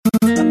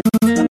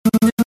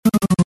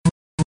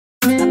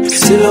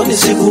Silo ni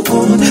siku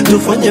kuu,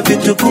 tufanye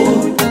vitu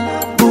kuu.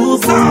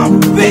 Move on,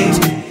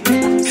 baby.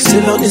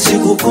 Silo ni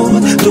siku kuu,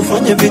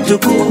 tufanye vitu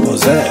kuu.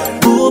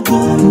 Bubu,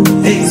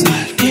 hey.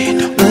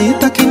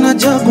 Naita kina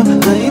Jago,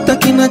 naita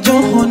kina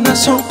Joho na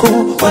Soko.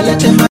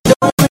 Walete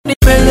madogo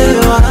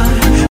nimelewa.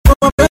 Kwa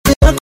mapenzi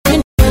yako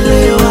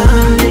nimelewa.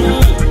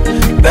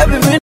 Baby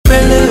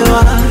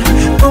nimelewa.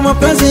 Kwa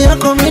mapenzi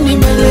yako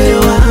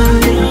nimelewa.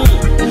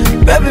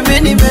 Baby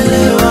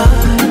nimelewa.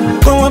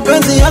 Kwa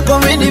mapenzi yako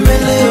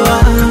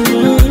nimelewa.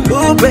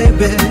 Oh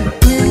baby.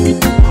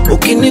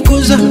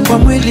 Ukiniguza kwa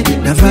mwili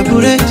na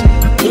vibrate.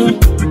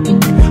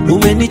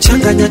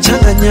 Umenichanganya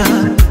changanya.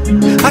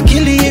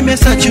 Akili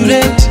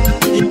imesaturate.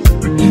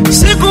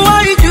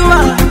 Sikuwahi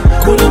jua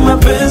kuna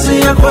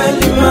mapenzi ya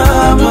kweli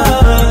mama.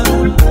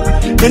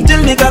 Until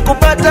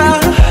nikakupata.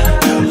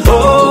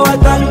 Oh, I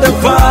thank the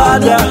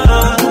Father.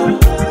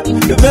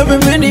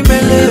 Baby mimi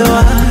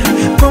nimelewa.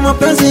 Kwa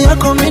mapenzi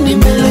yako mimi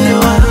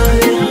nimelewa.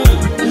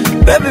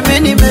 Baby mimi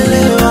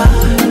nimelewa.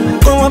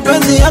 Kwa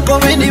mapenzi yako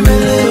mimi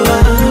nimelewa.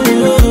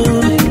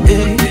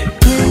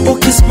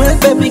 Ukismile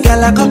baby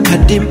girl I got a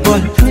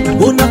dimple.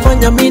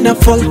 Unafanya mina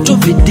fall to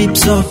the deep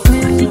so.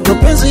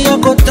 Mapenzi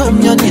yako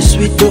tamu yani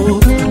sweet oh.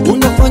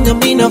 Unafanya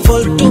mina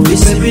fall to the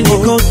deep. Baby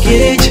niko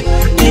cage,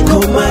 niko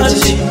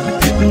maji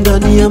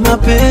ndani ya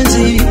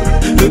mapenzi.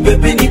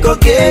 Baby niko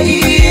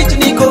cage,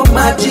 niko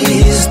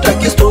maji.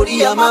 Sitaki story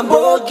ya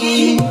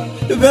mambogi.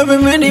 Baby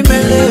mimi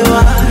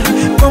nimelewa.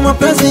 Kwa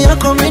mapenzi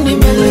yako mimi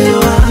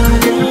nimelewa.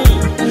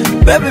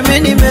 Baby mimi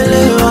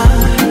nimelewa.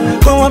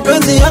 Kwa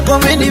mapenzi yako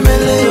mimi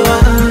nimelewa.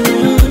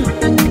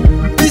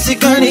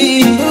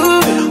 Physically,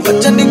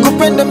 wacha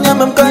nikupende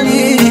mnyama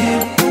mkali.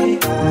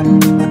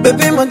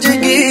 Baby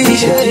majigi,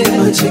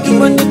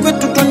 kimani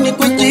kwetu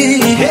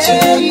tunikweji.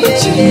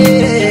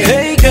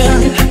 Hey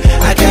girl,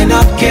 I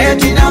cannot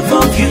get enough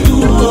of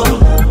you.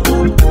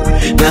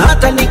 Na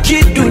hata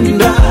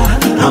nikidunda,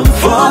 I'm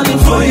falling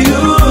for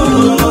you.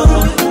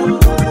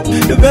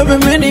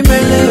 Baby mimi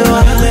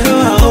nimelewa.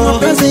 Kwa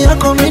mapenzi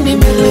yako mimi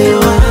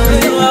nimelewa.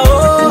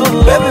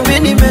 Baby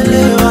mimi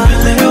nimelewa.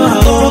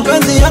 Kwa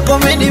mapenzi yako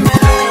mimi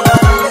nimelewa.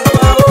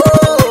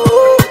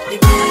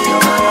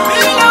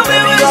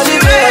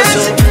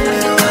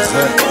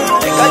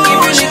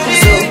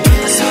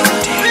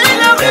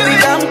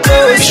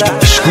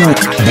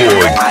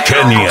 Boy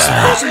Kenyan.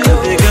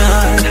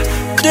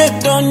 Take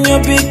down your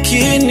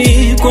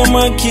bikini kwa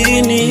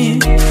makini.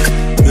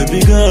 Baby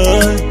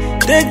girl,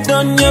 take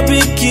down your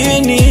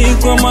bikini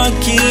kwa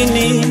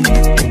makini.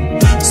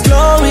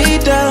 Slow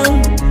it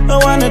down, I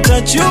wanna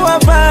touch your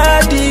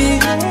body.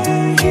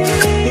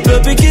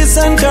 Baby kiss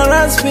and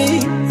caress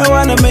me, I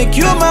wanna make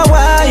you my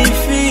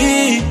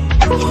wifey.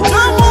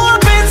 Kama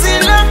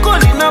penzi lako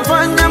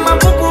linafanya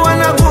mapupu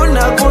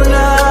wanaguna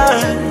guna.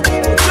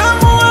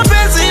 Kama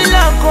penzi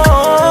lako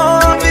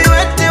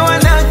viwete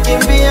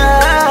wanakimbia.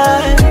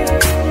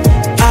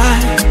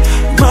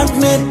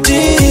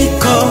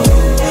 Magnetico,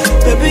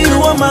 baby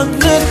you are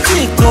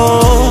magnetico.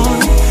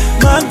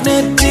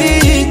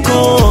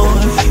 Magnetico,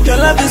 your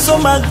love is so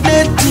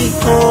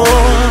magnetico.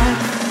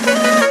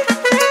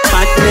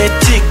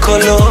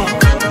 Magneticolo,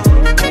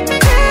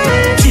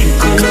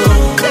 Ticolo,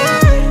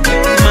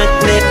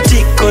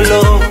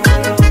 Magneticolo,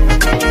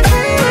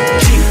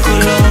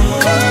 Ticolo,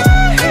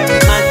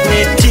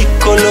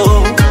 Magneticolo,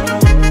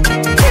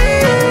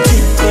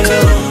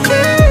 Ticolo,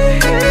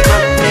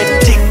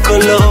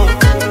 Magneticolo.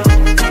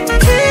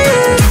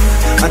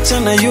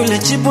 Achana yule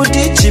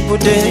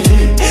chibude.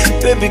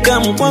 Baby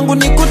kama kwangu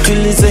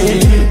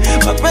nikutulize.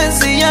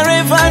 Mapenzi ya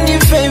Rayvanny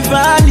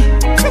Fayvanny.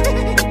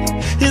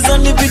 Hizo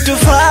ni vitu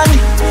fani.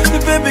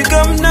 Baby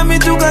kama nami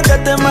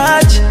tukakate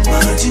maji.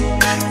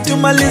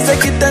 Tumalize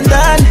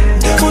kitandani.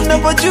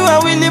 Unapojua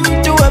Willy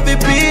mtu wa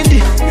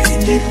vipindi.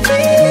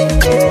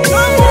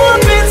 Kama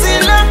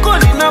penzi lako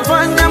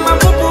linafanya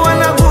mapupu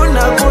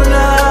wanaguna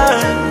guna.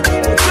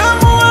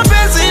 Kama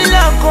penzi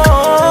lako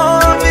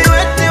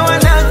viwete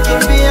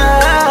wanakimbia.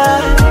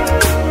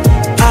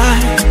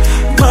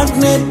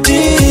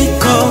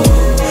 Magnetico,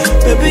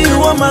 baby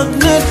you are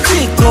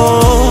magnetico.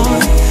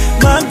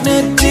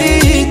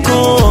 Magnetico,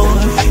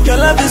 your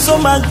love is so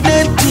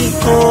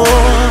magnetico.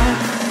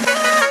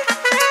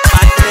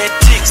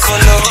 Magnetico,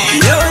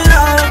 your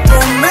love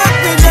will make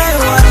me die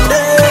one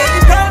day.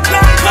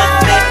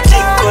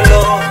 Magnetico,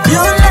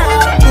 your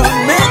love will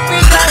make me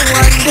die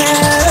one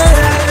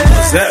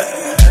day.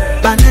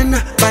 Banana,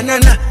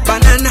 banana,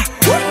 banana.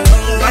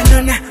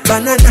 Banana,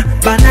 banana,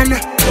 banana.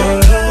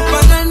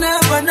 Banana,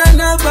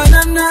 banana,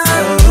 banana.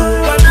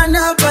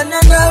 Banana,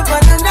 banana,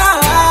 banana.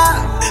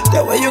 The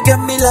way you get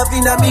me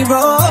loving at me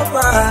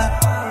rover.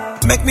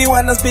 Make me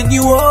wanna spin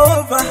you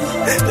over.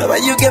 The way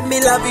you get me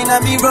loving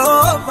at me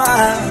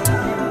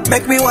rover.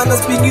 Make me wanna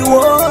spin you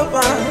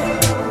over.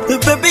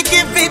 Baby,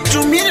 give it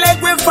to me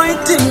like we're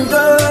fighting,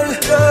 girl.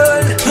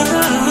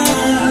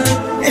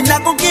 And I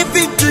gon' give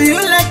it to you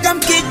like I'm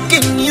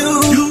kicking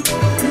you.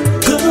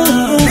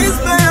 Please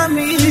bear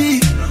me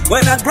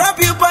when I grab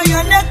you by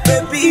your neck,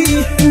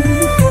 baby.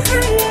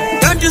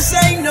 Don't you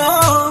say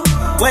no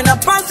when I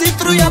pass it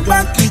through your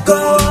back, you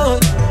go.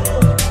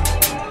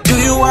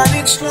 you want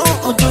it slow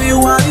or do you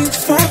want it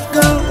fast,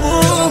 girl?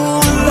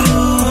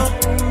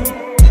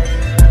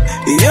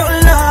 Your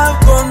love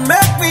gon'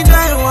 make me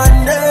die one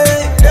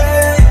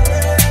day.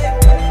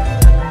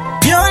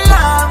 Your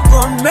love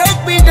gon' make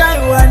me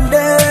die one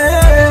day.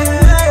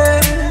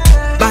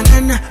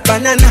 Banana,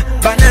 banana,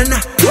 banana.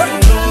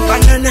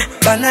 Banana,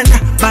 banana,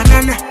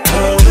 banana.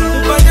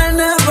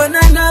 Banana,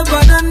 banana,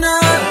 banana.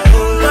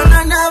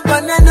 Banana,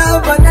 banana,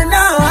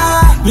 banana.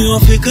 Me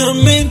want to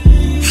come in,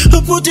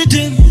 put it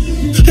in.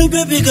 Hey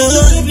baby girl,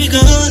 baby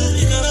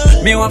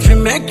girl. Me want to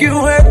make you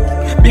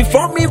wet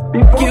before me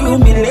you,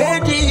 me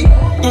lady.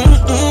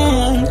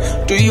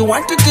 Do you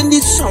want it in the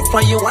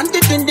sofa? You want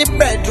it in the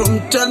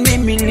bedroom? Tell me,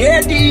 me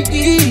lady.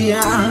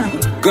 Yeah.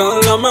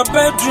 Girl, I'm a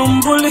bedroom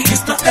bully.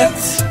 Mr.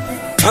 X,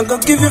 I'm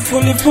gonna give you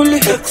fully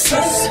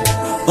access.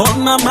 All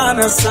my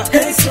manners are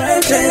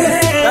X-rated.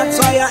 That's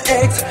why I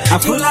X, I'm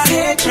full of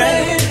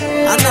hatred.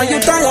 I know you're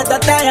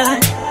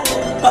tired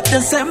of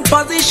the same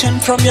position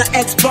from your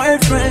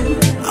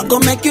ex-boyfriend. I'm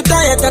gonna make you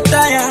tired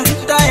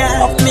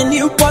of me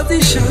new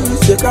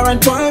positions, your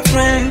current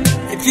boyfriend.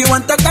 If you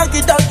want a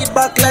doggy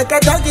back like a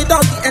doggy,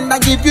 and I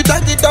give you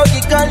doggy,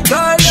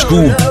 girl.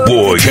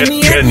 Schoolboy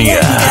Kenya.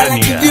 I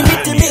give you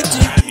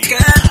mitty,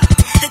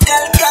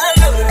 girl.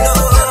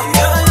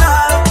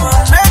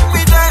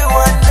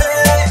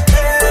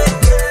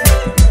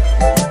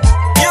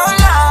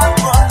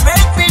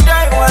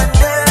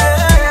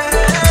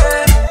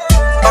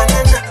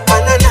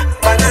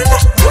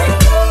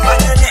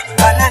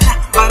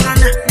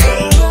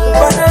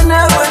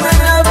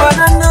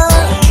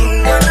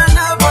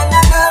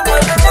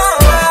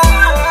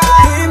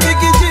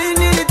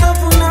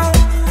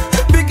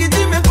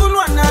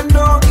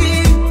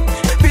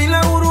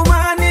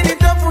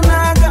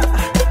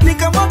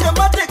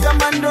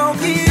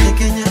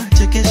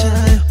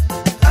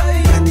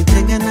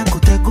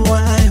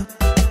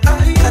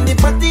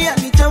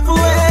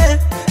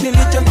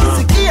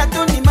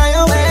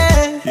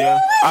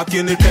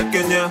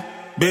 Kenya,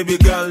 baby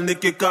girl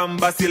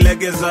nikikamba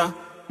silegeza.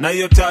 Na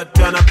hiyo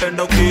tata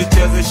napenda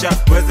ukichezesha,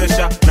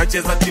 wezesha,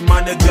 nacheza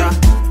timaneja.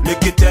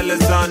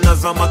 Nikiteleza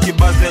nazama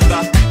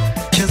kibazenga.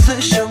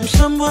 Chezesha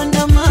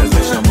msambwanda mama.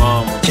 Chezesha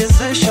mama.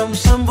 Chezesha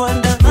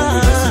msambwanda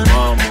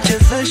mama.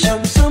 Chezesha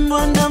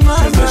msambwanda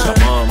mama.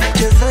 Chezesha mama.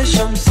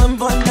 Chezesha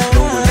msambwanda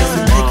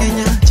mama.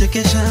 Kenya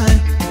chekesha.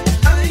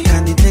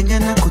 Kanitenga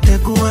na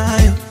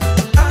kuteguayo.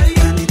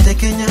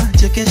 Kanitekenya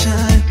chekesha.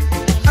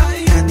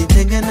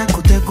 Kanitenga na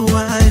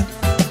kuteguayo.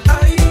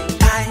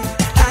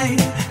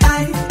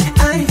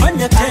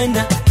 Fanya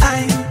tena.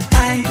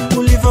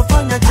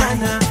 Ulivofanya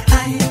jana.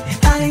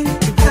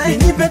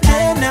 Nipe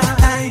tena.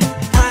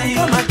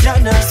 Kama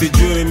jana.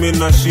 Sijui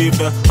mina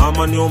shida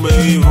ama ni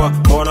umeiva.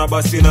 Mbona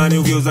basi nani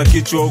ukiuza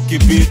kichwa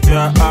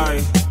ukipita.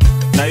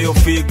 Na hiyo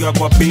figa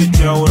kwa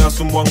picha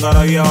unasumbua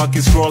ngaraia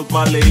wakiscroll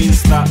pale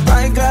Insta.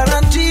 I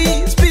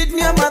guarantee speed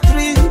ni ama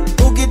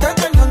 3.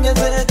 Ukitaka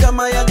niongeze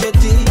kama ya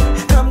geti.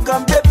 Come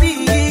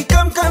baby,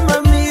 come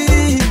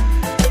mami.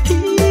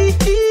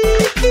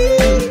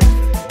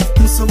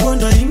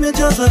 Msambonda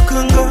imejaza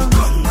kanga.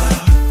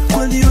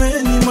 Kweli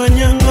we ni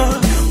manyanga.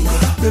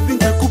 Baby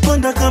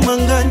nitakupanda kama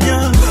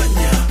nganya.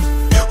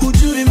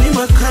 Hujui mi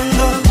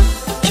makanga.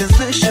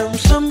 Chezesha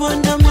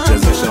msambonda mama.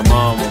 Chezesha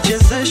mama.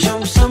 Chezesha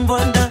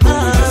msambonda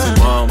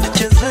mama.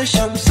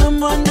 Chezesha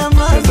msambonda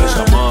mama.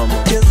 Chezesha mama.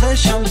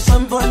 Chezesha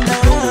msambonda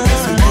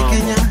mama.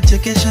 Kenya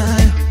chekesha.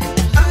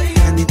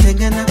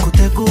 Kanitenga na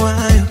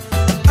kuteguayo.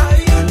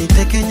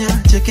 Kanitekenya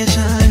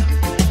chekesha.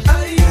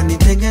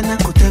 Kanitenga na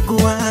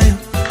kuteguayo.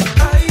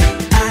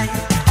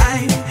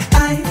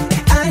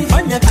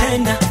 Fanya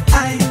tena.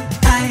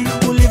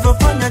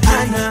 Ulivofanya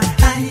jana.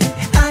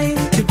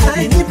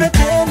 Nipe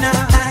tena.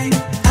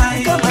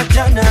 Kama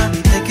jana.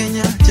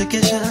 Kanitekenya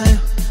chekesha.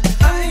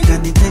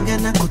 Kanitenga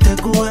na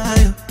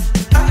kuteguayo.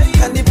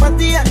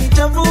 Kanipatia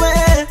nichavue.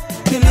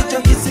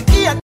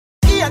 Nilichokisikia.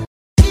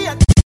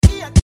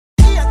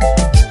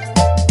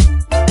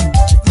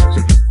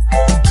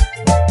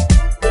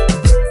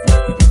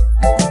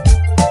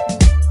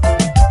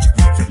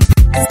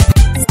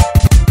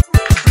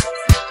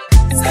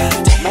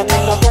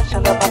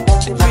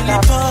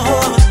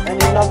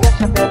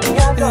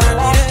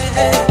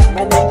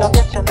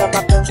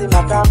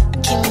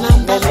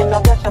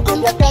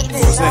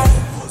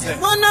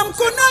 Mwana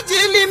mkunaji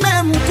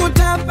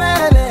limemkuta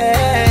pele.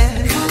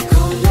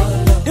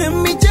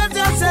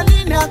 Micheze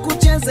Selina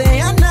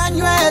kuchezea na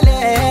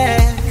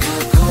nywele.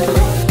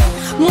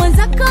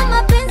 Mwenzako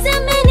mapenzi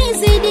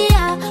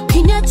amenizidia.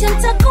 Kinyacho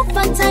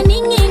nitakufa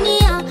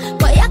nitaninginia.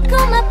 Kwa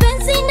yako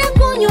mapenzi na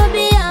kunywa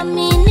bia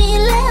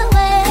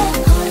minilewe.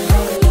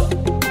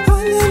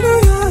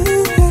 Hallelujah.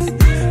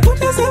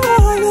 Utasema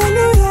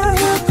hallelujah.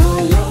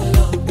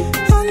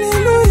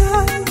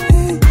 Hallelujah.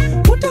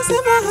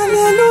 Utasema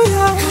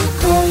hallelujah.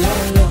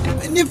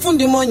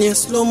 Nifundi mwenye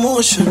slow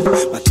motion.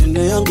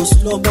 Matendo yangu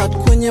slow but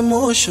kwenye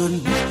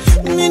motion.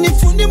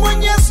 Nifundi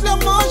mwenye slow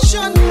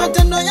motion.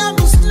 Matendo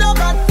yangu slow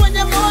but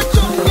kwenye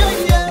motion.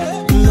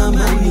 Yeah.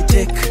 Mama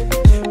niteke.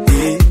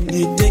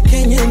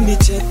 Niteke nye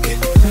niteke.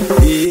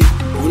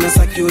 Una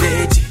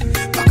sakurate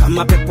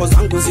mapepo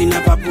zangu zina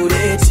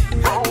evaporate.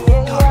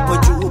 Hapo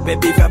juu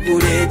baby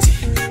evaporate.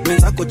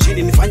 Mwenzako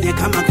chini nifanye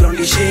kama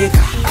ground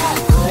shaker.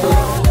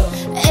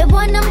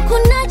 Bwana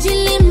mkunaji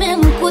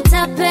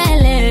limemkuta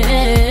pele.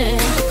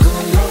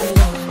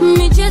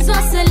 Michezo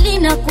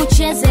Selina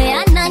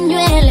kuchezea na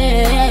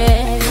nywele.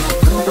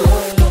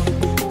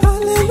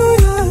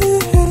 Hallelujah,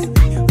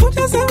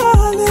 utasema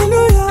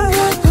hallelujah.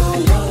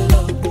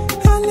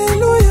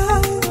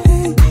 Hallelujah,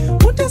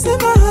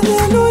 utasema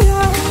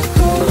hallelujah.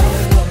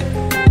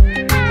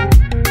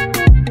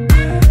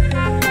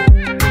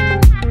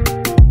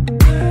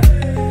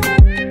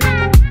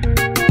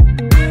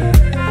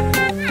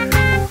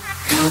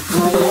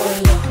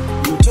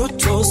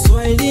 Mtoto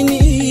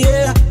Swahilini,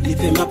 yeah,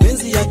 nipe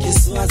mapenzi ya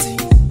Kiswazi.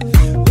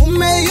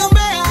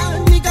 Umeiombea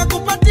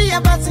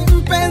nikakupatia basi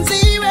mpenzi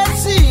iwe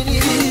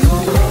siri.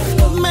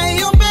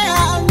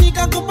 Umeiombea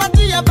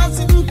nikakupatia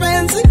basi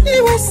mpenzi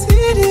iwe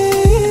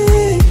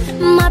siri.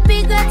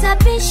 Mapigo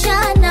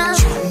tapishana,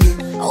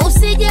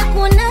 usije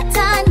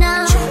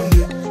kunatana,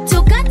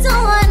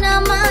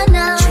 tukatoana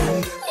mana.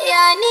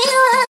 Yani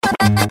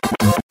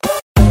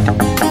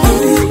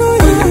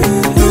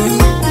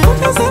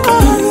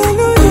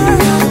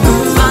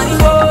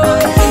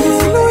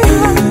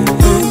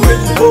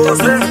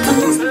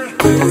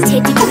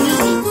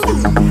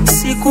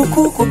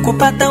Sikukuku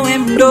kupata we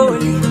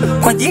mdoli,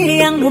 kwa ajili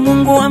yangu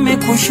Mungu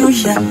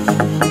amekushusha.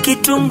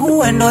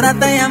 Kitunguu ndo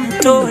ladha ya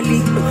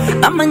mtoli,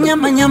 ama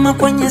nyama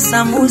kwenye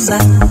sambusa.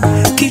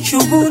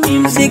 Kichuguni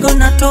mzigo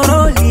na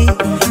toroli,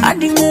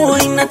 hadi nguo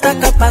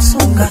inataka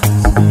pasuka.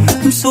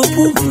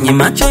 Msupu nye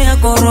macho ya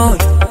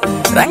gorori,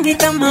 rangi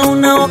kama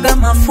unaoga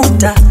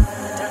mafuta.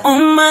 Oh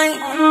my,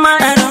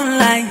 I don't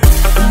like.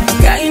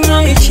 God, you know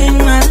you changed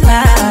my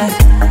life.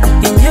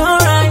 In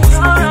your eyes,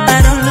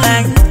 I don't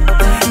like.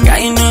 God,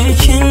 you know you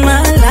changed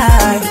my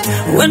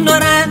life. When do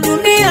I do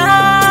the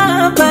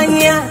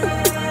abaya?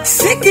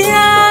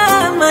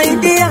 Sikia, my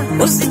dear.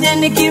 Usije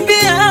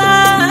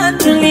nikimbia,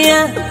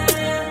 tulia.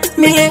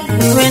 Mile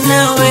niwe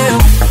na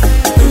wewe.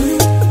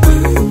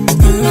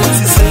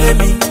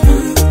 Sisemi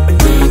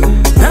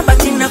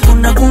Nabaki na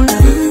kuna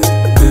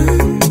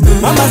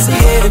mama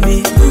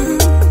sihemi.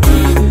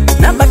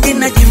 Nabaki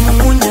na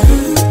kimumunya.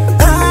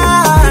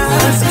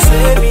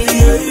 Sisemi,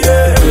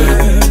 yeah.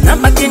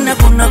 Nabaki na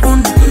kuna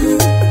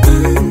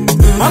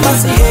mama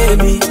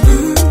sihemi.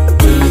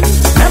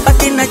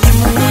 Nabaki na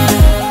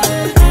kimumunya.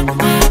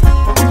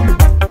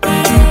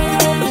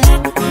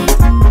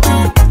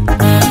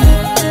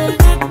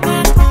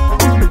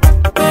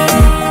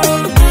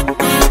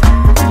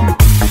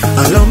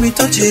 Allow me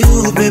touch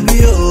you, baby,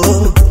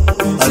 oh.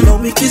 Allow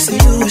me kiss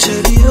you,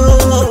 shady,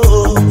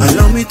 oh.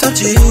 Allow me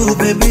touch you,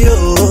 baby,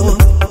 oh.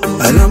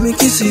 Allow me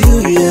kiss you,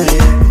 yeah.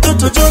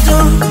 Toto jojo,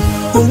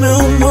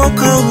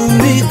 umeumoka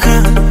umbika.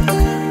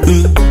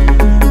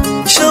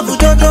 Shabu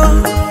dodo,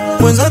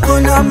 mwenzako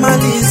na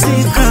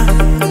malizika.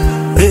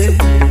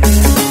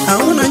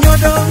 Hauna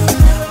nyodo,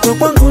 kwa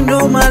kwangu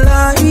ndo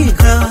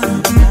malaika.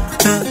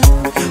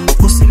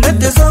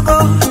 Usilete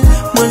zogo,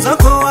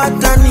 mwenzako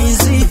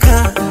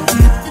atanizika.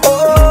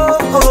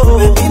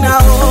 Baby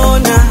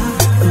naona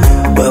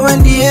wewe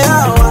ndiye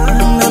hawa,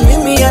 na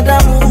mimi ya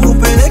damu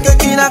upeleke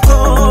kila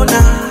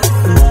kona.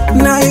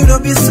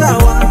 Nairobi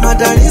sawa,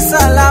 Dar es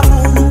Salaam.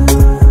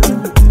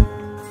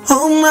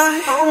 Oh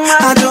my,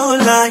 I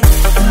don't lie.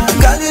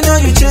 Girl, you know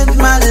you changed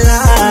my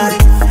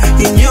life.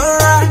 In your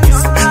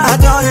eyes, I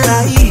don't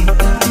lie.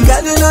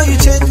 Girl, you know you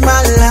changed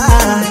my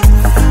life.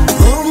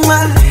 Oh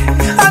my,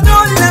 I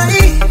don't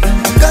lie.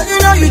 Girl, you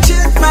know you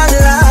changed my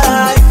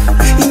life.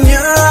 In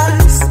your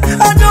eyes,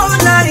 I don't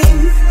lie.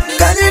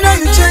 Girl, you know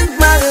you changed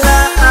my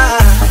life.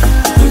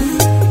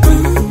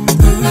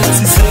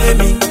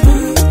 Sisemi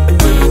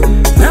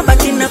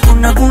Nabaki na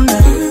kuna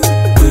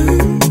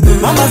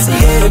mama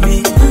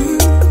sihemi.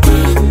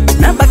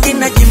 Nabaki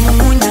na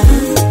kimumunya.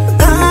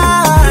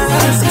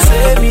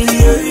 Sisemi,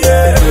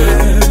 yeah.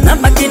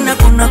 Nabaki na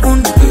kuna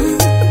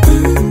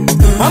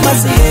mama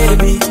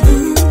sihemi.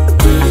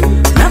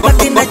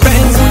 Nabaki na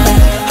kimumunya.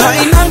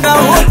 Hainanga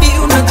hodi,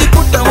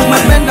 unajikuta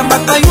umependa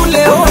mpaka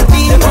yule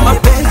hodi.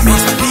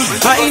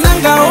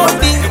 Hainanga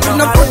hodi,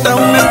 unakuta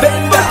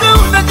umependa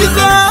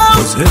unajisahau.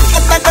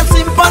 Ataka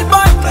simple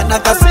boy,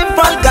 kanaka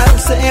simple girl,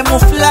 sehemu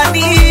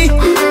fulani.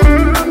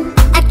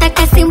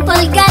 ataka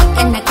simple girl,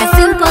 kanaka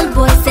simple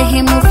boy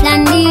sehemu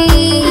flani.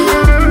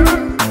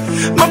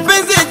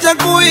 Mapenzi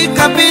chagui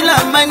kabila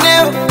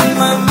maeneo,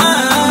 mama.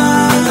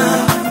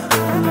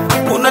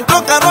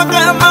 Unatoka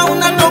Rwanda ama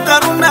unatoka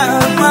Runa,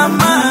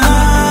 mama.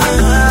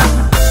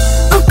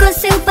 Uko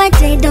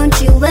simpate,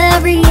 don't you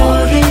worry.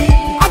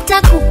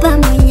 Atakupa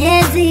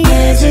Mwenyezi.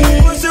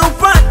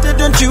 Usiupate,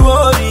 don't you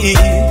worry.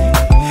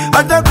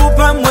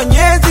 Atakupa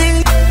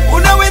Mwenyezi.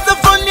 Unaweza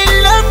fall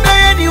in love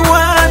na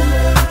anyone,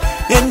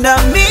 and I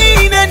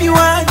mean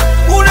anyone.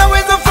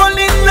 Unaweza fall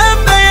in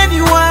love na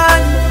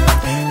anyone,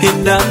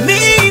 and I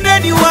mean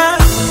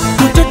anyone.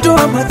 Mtoto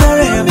wa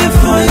Mathare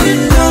amefall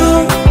in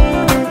love,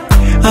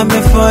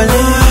 amefall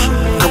in love.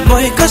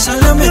 Kaboy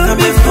Kasalame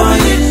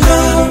amefall in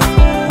love,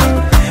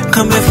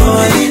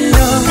 kamefall in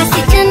love.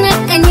 Kasichana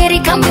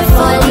come and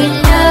fall in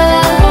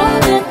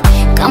love.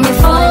 Come and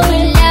fall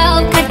in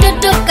love.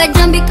 Katoto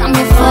kajambi, come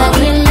and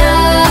fall in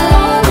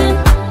love.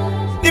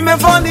 Nime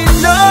fall in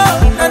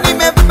love na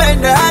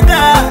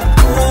nimependaga.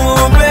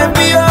 Oh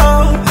baby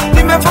oh.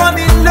 Nime fall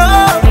in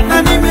love na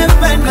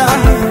nimependa.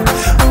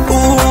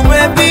 Oh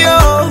baby oh.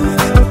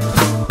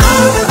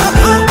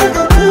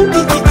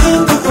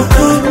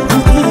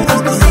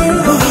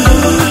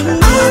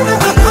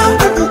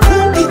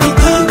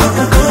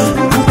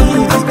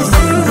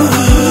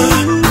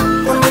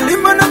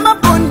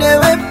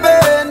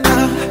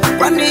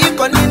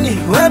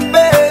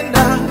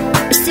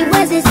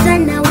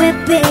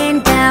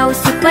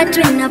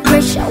 Usipatwe na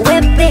pressure,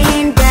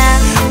 wependa.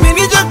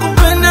 Mimi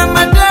nijakupenda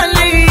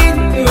madali.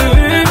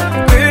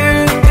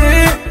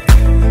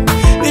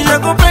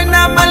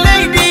 Nijakupenda my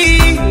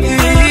lady.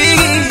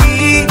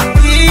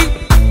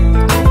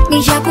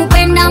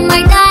 Nijakupenda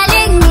my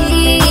darling.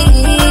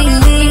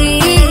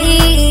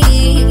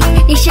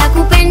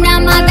 Nijakupenda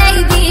my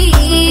baby.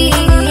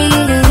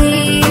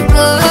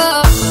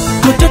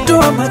 Mtoto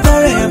wa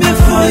madhara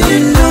amefall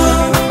in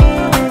love.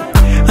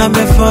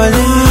 Amefall in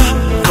love.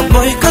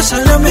 Boy, cause I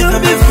love me,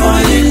 come and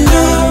fall in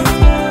love.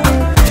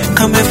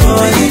 Come and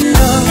fall in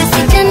love.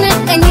 Kasijana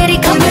kanyeri,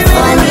 come and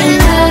fall in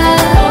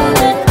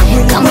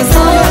love. Come and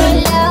fall in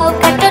love.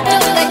 Katoto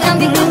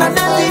kajambi, come and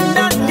fall in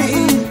love.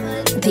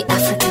 The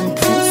African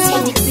Prince.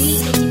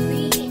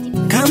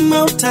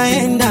 Kama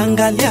utaenda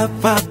angalia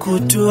pa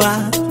kutua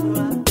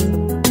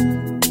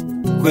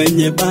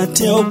kwenye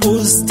bati au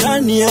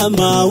bustani ya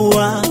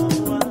maua.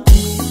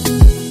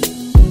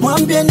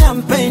 Mwambie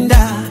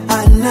nampenda,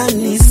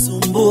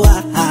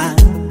 ananisumbua.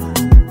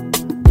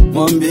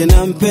 Mwambie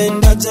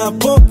nampenda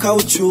japo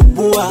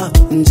kauchubua.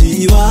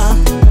 Njiwa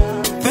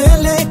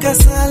peleka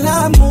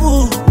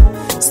salamu,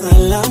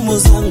 salamu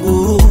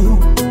zangu.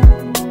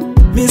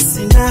 Mimi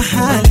sina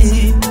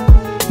hali,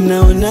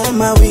 naona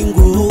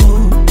mawingu.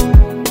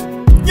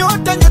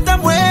 Nyota nyota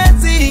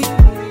mwezi,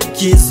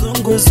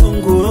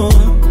 kizunguzungu.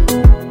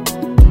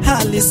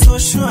 Hali so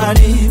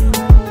shwari,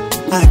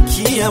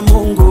 haki ya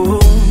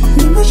Mungu.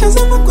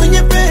 Nimeshazama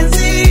kwenye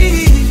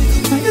penzi,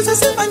 naweza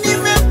sema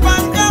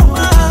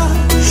nimepangawa.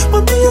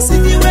 Mwambie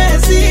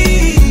sijiwezi.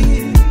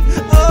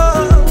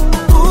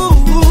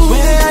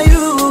 Where are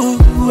you?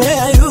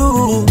 Where are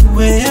you?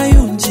 Where are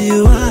you,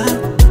 njiwa?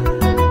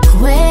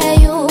 Where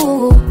are you?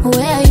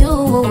 Where are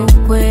you?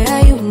 Where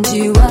are you,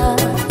 njiwa?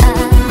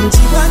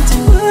 Njiwa,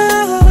 njiwa.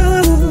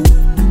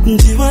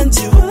 Njiwa,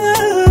 njiwa.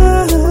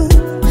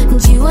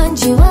 Njiwa,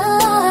 njiwa.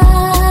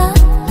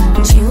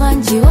 Njiwa,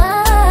 njiwa.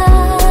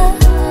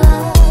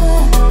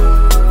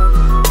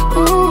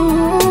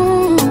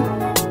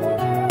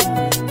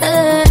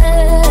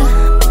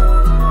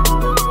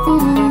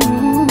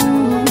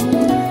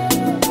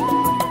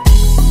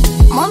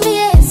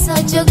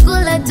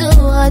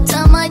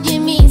 Tamaji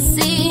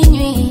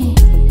misinywi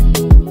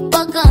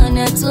paka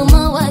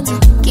natuma watu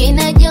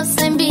kina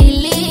Jose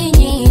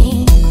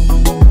Mbilinyi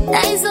na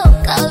hizo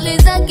kauli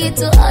za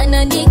kitu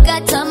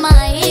ananikata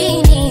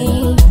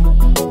maini.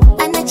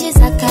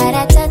 Anacheza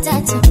karata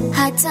tatu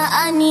hata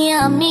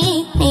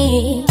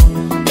aniamini.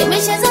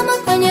 Nimeshazama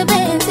kwenye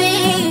benzi,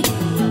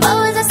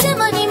 waweza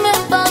sema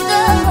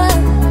nimepanga.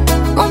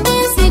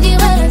 Mwambie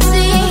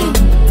sijiwezi,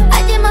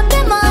 aje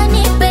mapema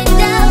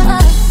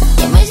anipenda.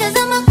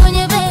 Nimeshazama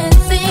kwenye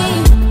benzi,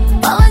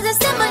 waweza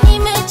sema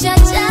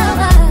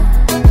nimechachawa.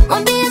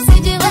 Mwambie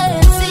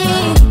sijiwezi,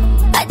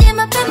 aje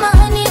mapema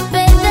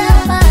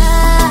anipenda.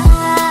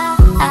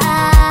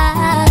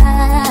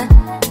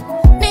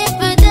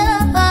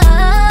 Nipenda.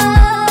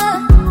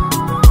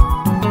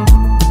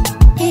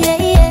 Yeah,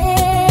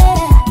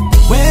 yeah.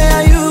 Where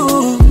are you?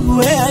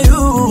 Where are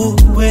you?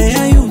 Where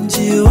are you,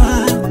 njiwa?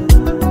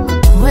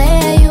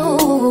 Where are you?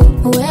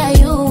 Where are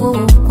you?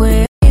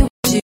 Where are you,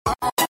 njiwa?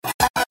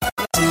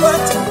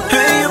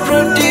 Hey,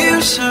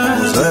 producer,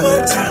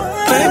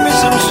 play me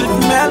some sweet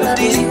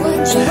melody.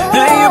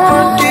 Hey,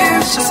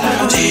 producer,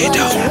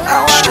 Saldido,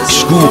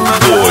 Scoop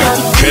Boy,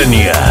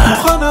 Kenya.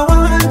 Mukhana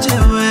wanje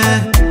we,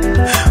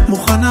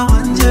 mukhana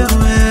wanje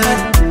we,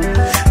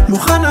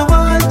 mukhana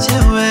wanje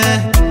we,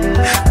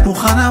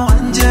 mukhana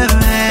wanje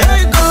we.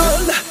 Hey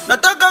girl,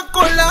 nataka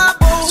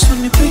collabo. So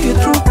nipige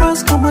true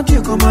pass kama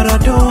Diego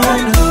Maradona.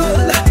 Hey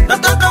girl,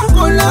 nataka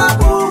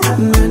collabo.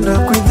 Nenda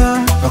kuidha,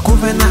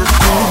 wakuve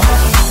nako.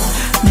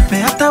 Nipe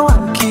hata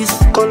one kiss,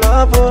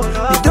 collabo.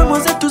 Midomo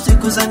zetu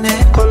ziguzane,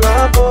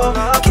 collabo.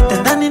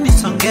 Kitandani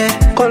nisonge,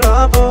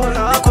 collabo.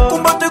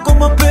 Nikukumbate kwa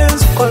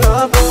mapenzi,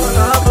 collabo.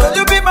 Can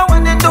you be my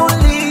one and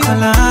only?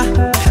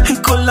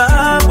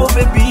 Collabo,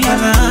 baby.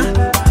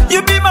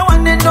 You be my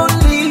one and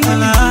only.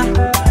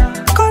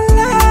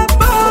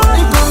 Collabo.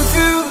 I'm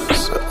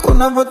confused.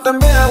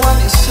 Unavotembea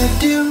wani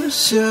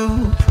seduce you.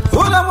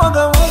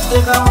 Unamwaga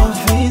wote kama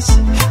fisi,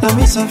 na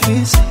misa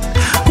fisi.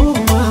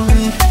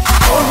 Mami.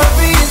 Oh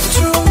baby, it's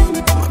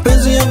true.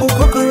 Mapenzi yangu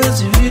kwako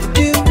hawezi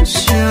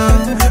reduce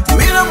you.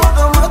 Mina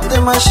mwaga wote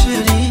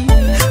mashiri,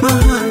 my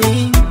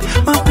honey,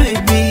 my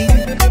baby.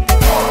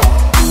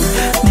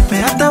 Nipe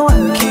hata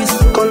one kiss,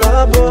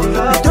 collabo.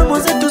 Midomo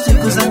zetu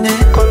ziguzane,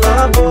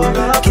 collabo.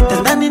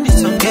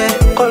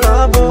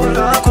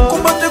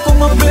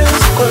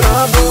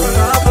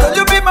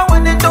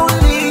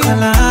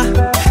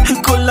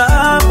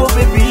 collabo,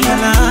 baby.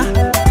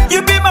 You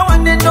be my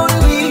one and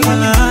only.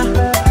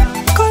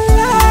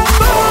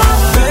 Collabo,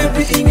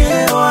 baby.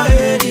 Ingewa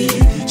edi,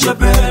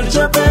 jabel,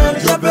 jabel,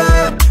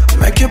 jabel.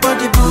 Make your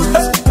body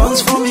bounce,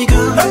 bounce for me,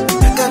 girl.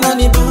 Make a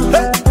nanny bounce. I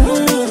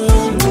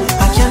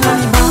can't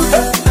nanny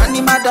bounce,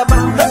 nanny mother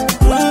bounce.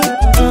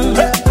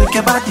 Make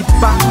your body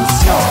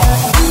bounce, yo.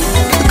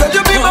 Because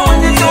you be my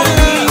one and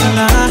only.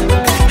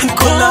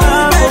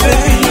 Collabo,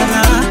 baby.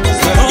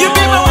 You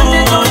be my one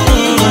and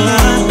only.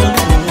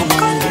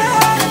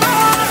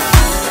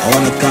 I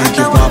wanna thank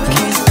you, Papa.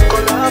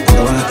 I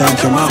wanna thank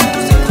your mom. I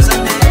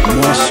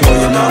wanna show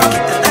you now.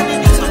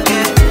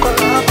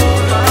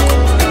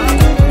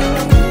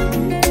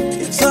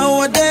 It's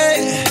our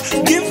day.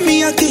 Give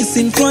me a kiss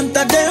in front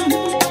of them.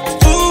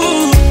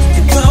 Ooh,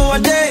 it's our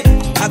day.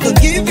 I could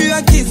give you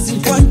a kiss in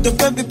front of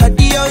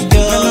everybody. Oh,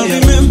 yeah. And I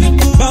remember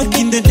back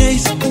in the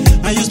days,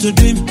 I used to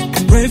dream,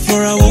 pray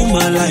for a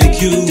woman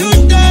like you.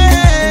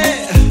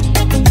 Today,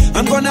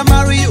 I'm gonna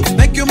marry you,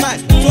 make you mine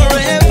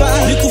forever.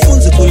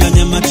 Nikufunze kula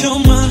nyama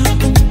choma,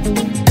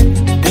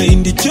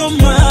 mahindi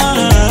choma.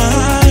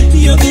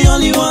 You're the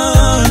only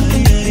one.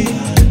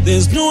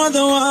 There's no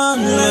other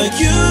one like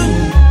you.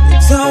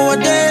 It's our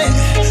day.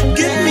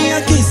 Give me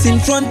a kiss in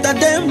front of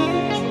them.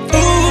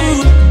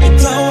 Ooh,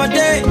 it's our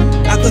day.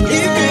 I could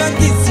give you a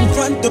kiss in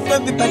front of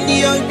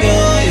everybody. Oh,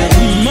 yeah.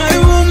 My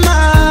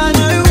woman,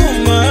 my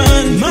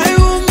woman, my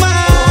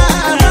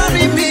woman.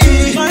 Marry me.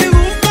 My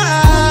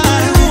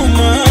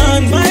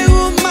woman, my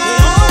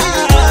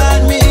woman.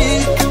 Me.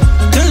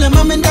 Tell them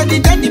mom and daddy,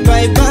 daddy,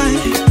 bye-bye.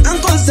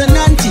 Uncles and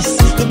aunties,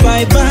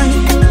 bye-bye.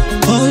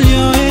 All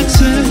your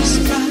exes,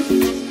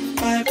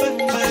 bye-bye,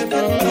 bye-bye,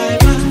 bye-bye.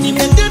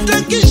 Nimedata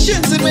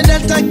kishes,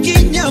 nimedata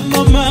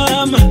kinyama,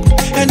 mama.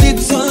 And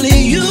it's only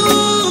you,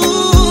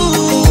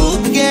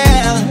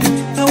 girl,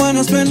 I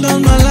wanna spend all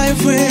my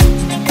life with.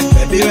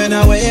 Baby, when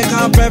I wake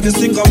up every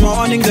single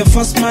morning, the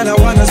first man I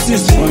wanna see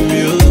is from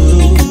you.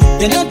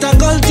 You're not a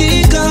gold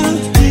digger,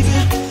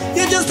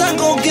 you're just a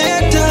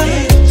go-getter.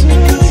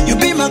 You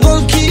be my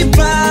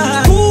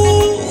goalkeeper.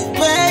 Ooh,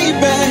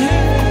 baby,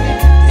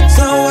 it's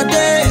our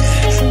day.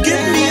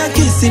 Give me a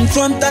kiss in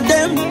front of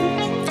them.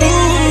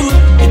 Ooh,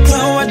 it's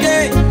our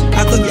day.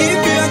 I could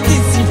give you a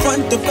kiss in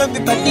front of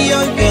everybody.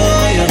 Oh,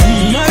 yeah.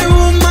 My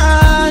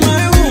woman,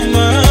 my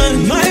woman,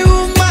 my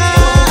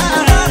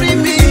woman. Marry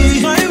me.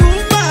 My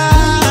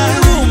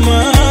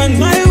woman,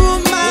 my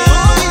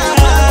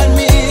woman.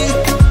 Me.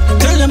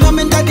 Tell them mom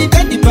and daddy,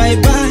 daddy,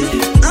 bye-bye.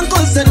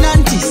 Uncles and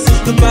aunties,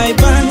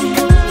 bye-bye.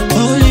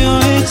 All your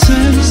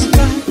exes,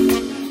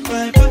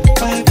 bye-bye,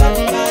 bye-bye,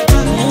 bye-bye.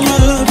 I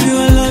love you, I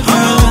love you, I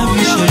love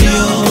you, Shari.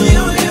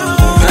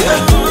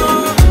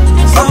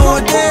 Our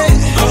day.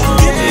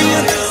 Give me a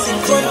kiss in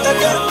front of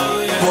them.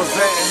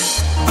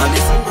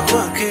 Alisema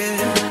kwake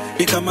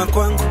ni kama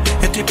kwangu,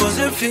 eti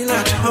pose feel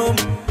at home.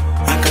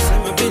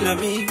 Akasema bila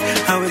mi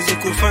hawezi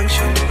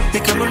kufunction, ni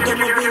kama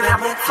mdomo bila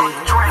mate.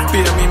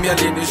 Pia mimi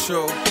alini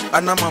show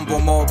ana mambo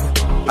mob,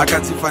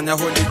 akajifanya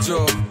holy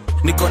job.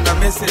 Niko na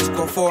message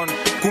kwa phone,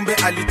 kumbe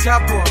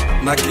alichapwa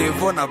na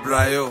Kevo na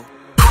Brayo.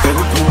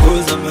 Baby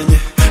punguza manye,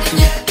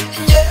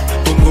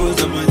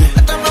 punguza manye.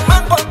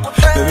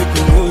 Baby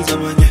punguza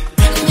manye,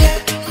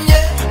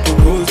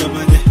 punguza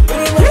manye.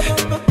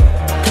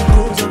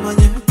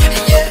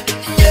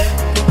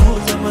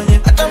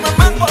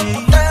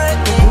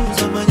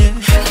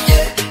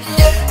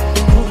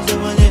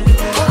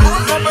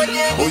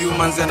 Huyu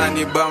manzi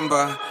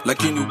ananibamba,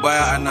 lakini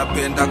ubaya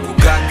anapenda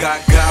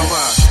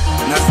kugagagawa.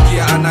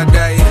 Nasikia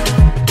anadai,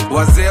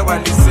 wazee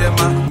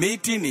walisema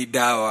miti ni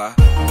dawa.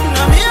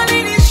 Na mimi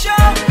alinisha,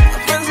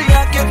 penzi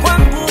yake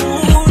kwangu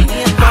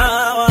ni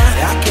pawa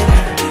yake.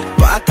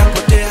 Paka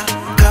potea,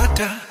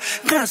 kata,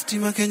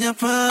 kastima Kenya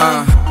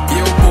pa.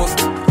 Yo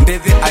post,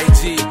 ndethe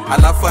IG,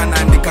 alafu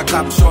anaandika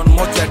caption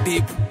moja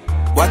deep.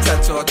 Wacha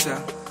chocha.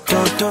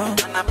 Toto,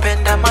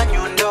 anapenda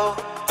manyundo.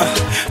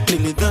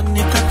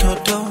 Nilidhani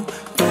katoto,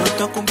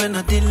 toto kumbe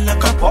na dila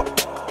kapo.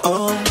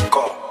 Oh,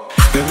 go.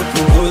 Baby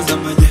punguza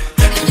manye,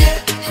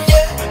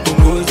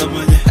 punguza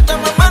manye.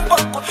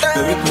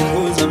 Baby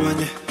punguza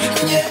manye,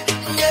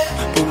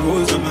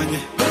 punguza manye,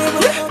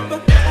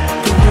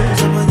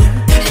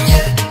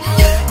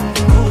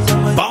 punguza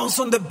manye. Bounce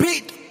on the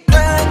beat.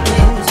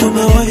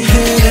 Kuna white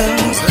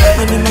haters,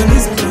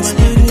 animaliza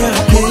maneno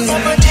yake.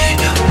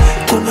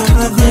 Kuna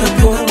hadhi ya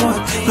poa,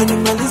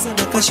 animaliza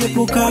na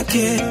kashepu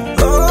kake.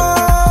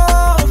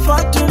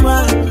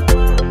 Fatuma,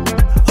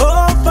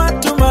 oh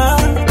Fatuma,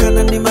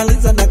 kana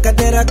nimaliza na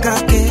kadera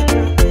kake.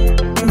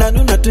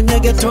 Nanu na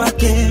tunyege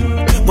twake,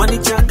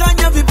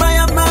 mwanichanganya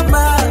vibaya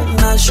mama,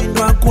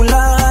 nashindwa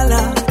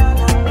kulala.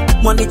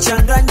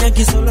 Mwanichanganya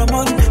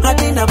kisolomon,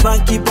 hadi na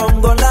baki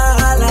bongo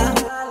lala.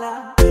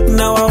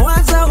 Na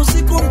wawaza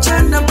usiku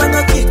mchana,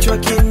 mpaka kichwa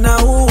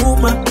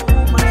kinauma.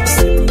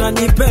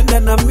 Unanipenda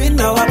na mimi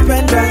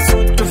nawapenda,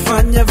 so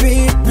tufanye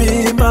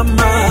vipi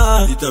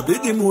mama?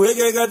 Itabidi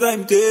muweke ka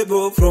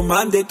timetable from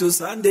Monday to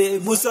Sunday,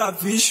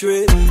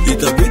 musafishwe.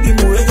 Itabidi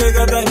muweke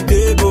ka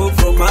timetable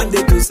from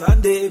Monday to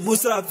Sunday,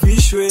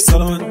 musafishwe.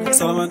 Salaman,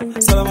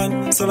 Salaman,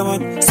 Salaman,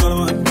 Salaman,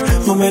 Salaman.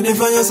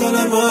 Umenifanya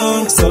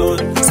Salaman,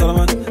 Salaman,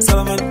 Salaman,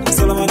 Salaman,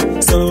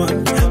 Salaman,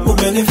 Salaman.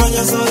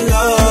 Umenifanya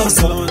Salaman,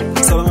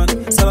 Salaman, Salaman,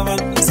 Salaman,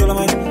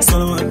 Salaman,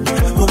 Salaman.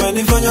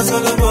 Umenifanya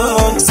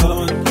Salaman,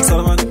 Salaman,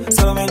 Salaman,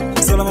 Salaman,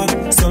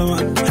 Salaman,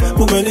 Salaman.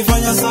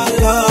 Umenifanya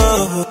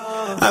Salaman.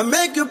 I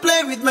make you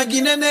play with my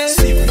kinene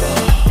Simba.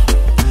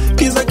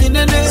 Kiza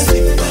kinene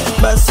Simba.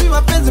 Basi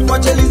wapenzi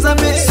mwacheliza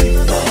me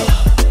Simba.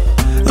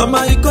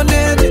 Mama iko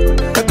nene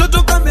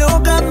katoto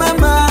kameoga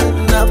mama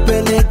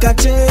napeleka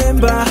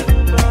chemba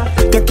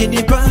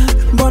kakinipa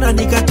mbona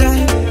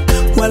nikatae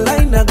wala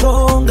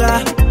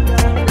inagonga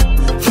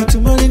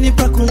Fatumali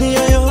nipakulia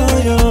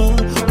yoyo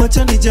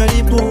wacha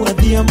nijaribu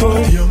adiambo.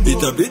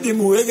 Itabidi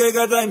muweke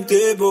ka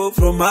timetable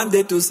from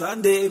Monday to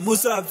Sunday,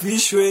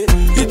 musafishwe.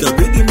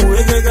 Itabidi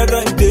muweke ka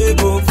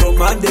timetable from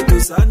Monday to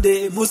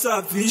Sunday,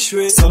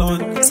 musafishwe.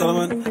 Salaman,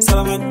 Salaman,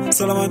 Salaman,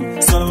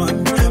 Salaman,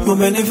 Salaman.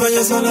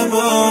 Umenifanya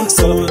Salaman,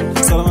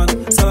 Salaman,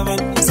 Salaman, Salaman,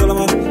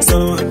 Salaman,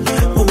 Salaman.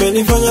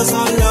 Umenifanya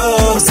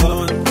Salaman,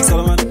 Salaman,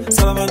 Salaman,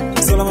 Salaman,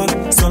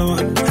 Salaman,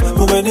 Salaman.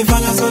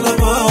 Umenifanya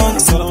Salaman,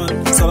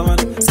 Salaman, Salaman,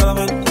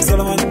 Salaman,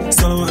 Salaman,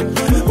 Salaman.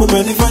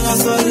 Umenifanya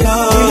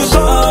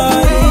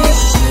Salaman.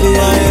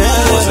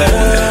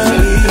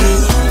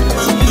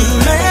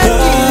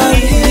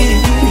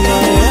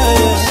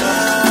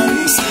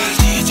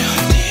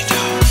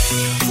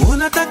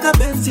 Unataka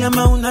benzi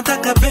ama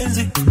unataka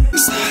benzi?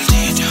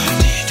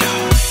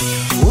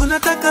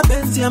 Unataka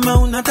benzi ama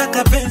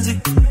unataka benzi?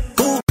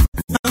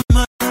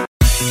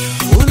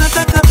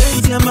 Unataka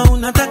benzi ama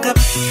unataka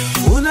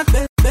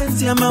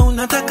benzi ama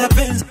unataka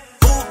benzi?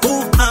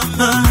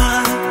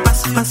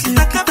 Basi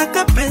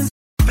nataka benzi,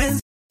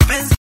 benzi,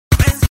 benzi,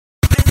 benzi,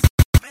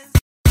 benzi.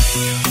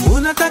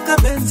 Unataka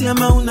benzi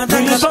ama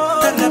unataka benzi?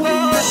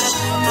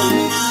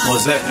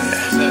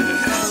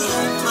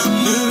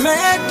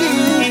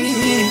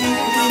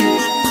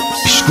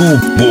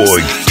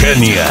 Schoolboy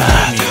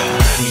Kenyan.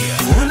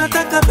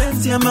 Unataka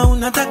benzi ama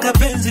unataka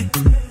benzi?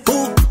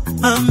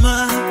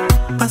 Mama,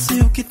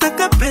 basi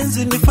ukitaka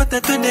benzi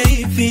nifuate twende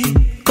hivi.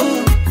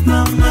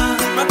 Mama,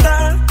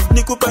 mata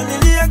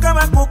nikupalilia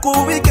kama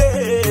kuku wike.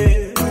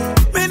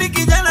 Mimi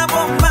kijana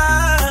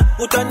bomba,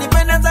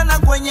 utanipenda sana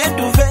kwenye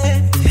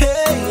duve.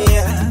 Hey,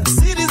 yeah.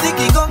 Siri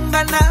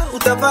zikigongana,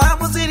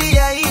 utafahamu siri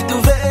ya hii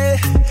duve.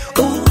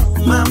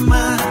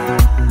 Mama,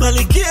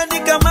 malikia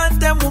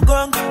nikamate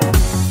mugongo.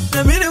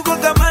 Na mimi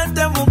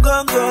kukamata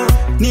mugongo.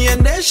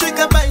 Niendeshe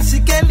kama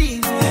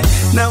baisikeli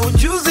na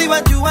ujuzi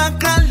wa jua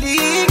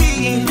kali.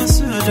 I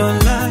swear I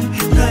don't lie,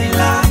 lie,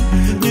 lie.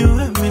 You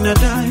and me not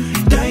die,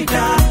 die,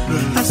 die.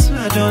 I swear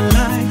I don't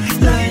lie,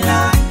 lie,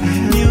 lie.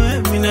 You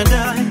and me not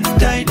die,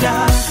 die,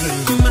 die.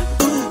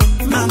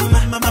 Mama,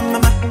 mama, mama,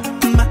 mama,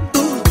 mama,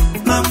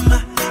 mama, mama,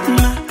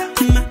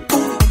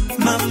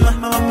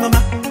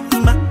 mama,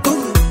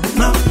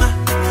 mama.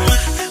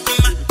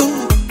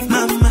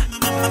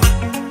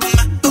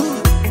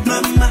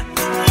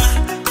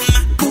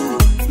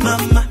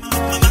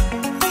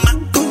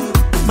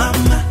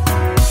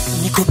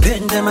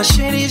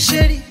 Sheri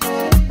sheri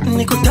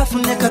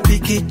nikutafune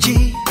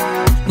kapikiji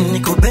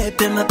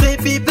nikubebe my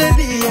baby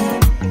baby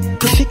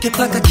tufike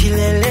paka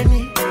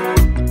kileleni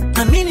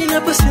amini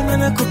naposema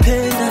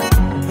nakupenda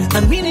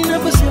amini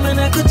naposema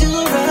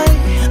nakujua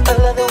right I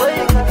love the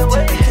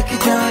way take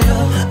it down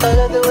low I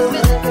love the way we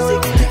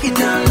take it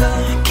down low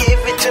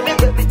give it to me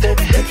baby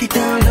take it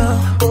down low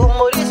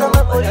umoliza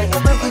mama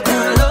take it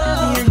down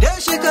low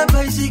niendeshe kama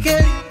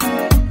baisikeli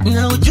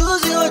na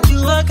ujuzi wa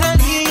jua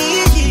kali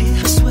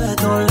I swear I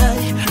don't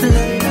lie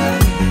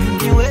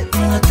you wet me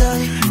not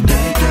die,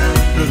 die,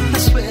 die. I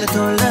swear I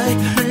don't lie,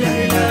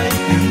 lie, lie.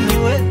 You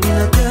wet me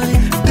not die,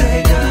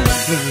 die, die.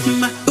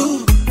 Ma, ooh,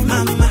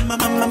 mama, mama,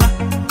 mama, ma,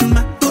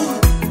 ooh,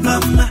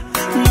 mama,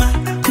 ma,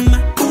 ma,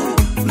 ooh,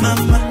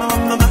 mama,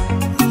 mama,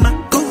 ma,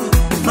 ooh,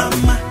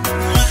 mama,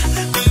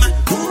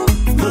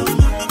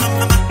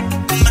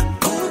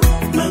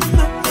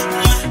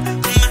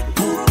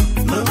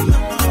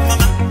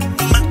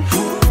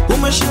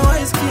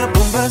 umeshawahi sikia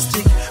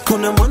bombastic?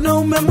 Kuna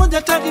mwanaume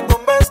mmoja tadi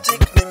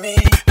bombastic.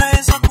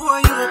 Naweza kuwa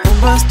yule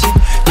bombastic.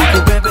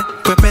 Nikubebe,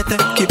 kwepete,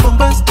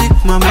 kibombastic.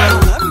 Mama,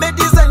 ulambe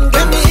design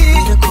gani?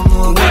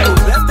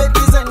 Ulambe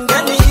design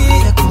gani?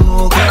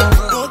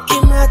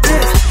 Cooking my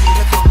taste.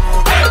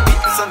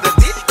 Beats on the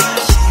beat.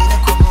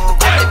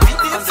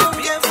 Beats on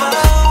the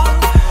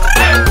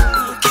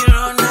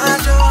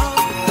Ronaldo.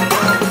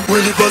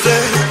 Willy Pose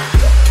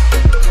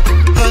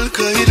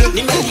Al-Qaeda.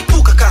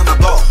 Nimelipuka kama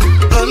bomb.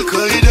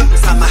 Al-Qaeda.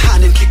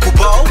 Samahani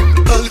nikikubao.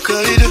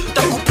 Al-Qaeda.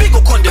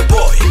 Takupigo konde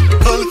boy.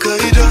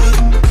 Al-Qaeda.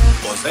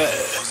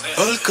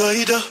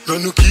 Al-Qaeda.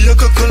 Nanukia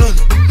kakolon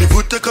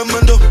nivute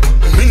kamando.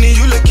 Mini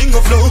yule king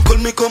of flow, call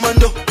me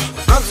commando.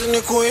 Nazi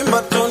ni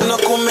kuimba tuna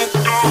kumeka.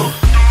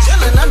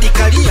 Jana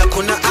nandikalia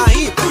kuna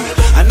aibu.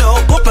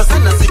 Anaogopa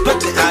sana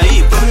sipate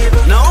aibu.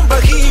 Naomba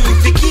hii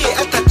mfikie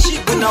hata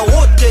chibu na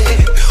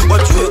wote.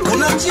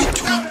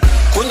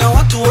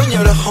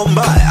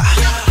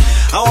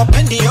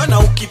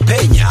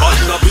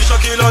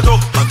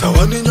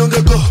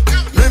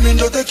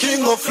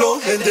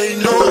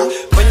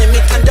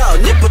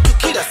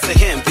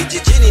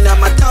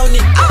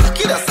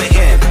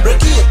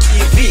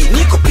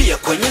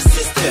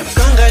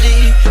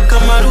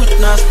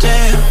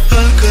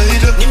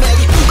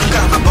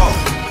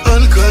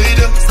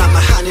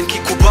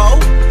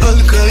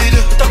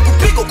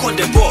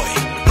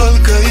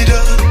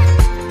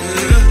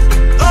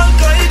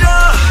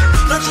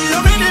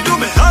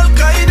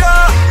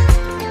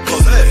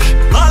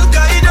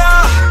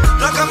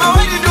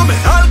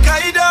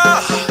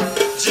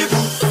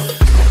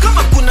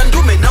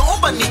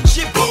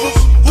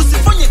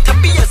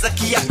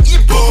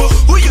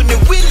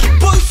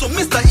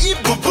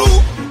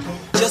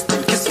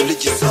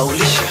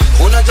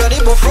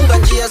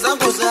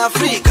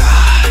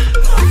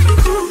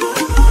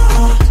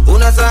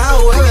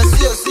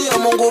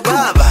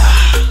 Mungu Baba.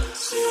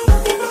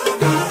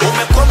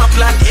 Umekoma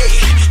plan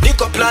A,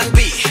 niko plan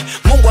B.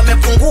 Mungu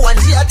amefungua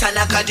njia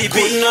tana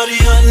kadibi. Kuna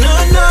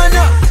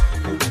Rihanna,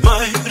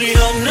 my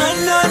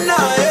Rihanna,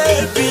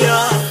 pia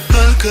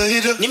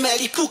Al-Qaeda,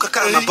 nimelipuka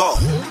kama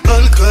bomb.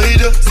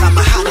 Al-Qaeda,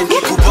 Samahani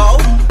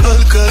nikubo.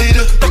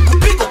 Al-Qaeda,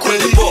 takupiga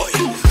kwenye boy.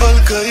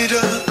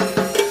 Al-Qaeda,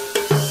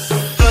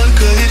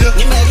 Al-Qaeda,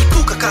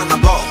 nimelipuka kama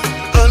bomb.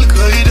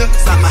 Al-Qaeda,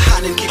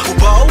 Samahani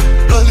nikubo.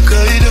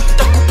 Al-Qaeda,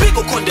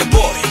 takupiga kwenye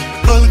boy.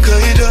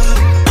 Al-Qaeda,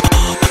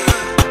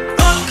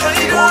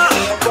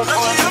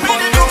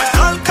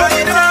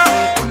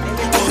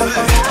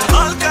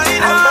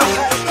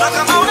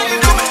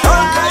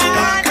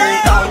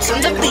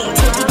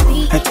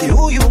 eti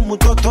huyu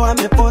mtoto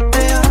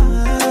amepotea.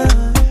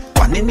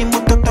 Kwa nini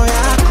mtoto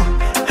yako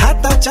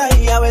hata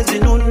chai hawezi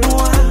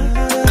nunua?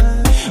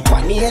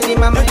 Kwa nini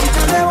mama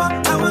nitolewa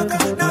awaka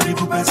na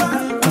nikupesa?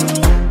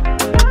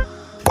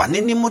 Kwa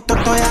nini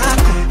mtoto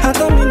yako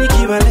hata mimi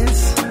nikiwa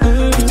less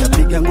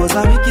nitapiga nguo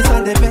za wiki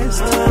Sunday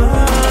best?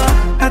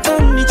 Hata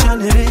mimi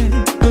chanele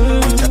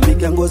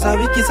nitapiga nguo za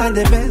wiki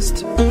Sunday best.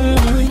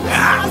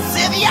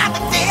 See the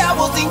other day I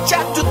was in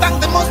church to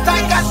thank the Most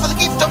High God for the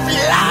gift of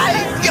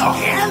life. Yo,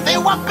 and there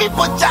were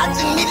people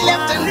judging me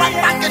left and right,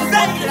 back and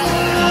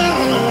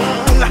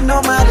forth.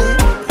 No matter,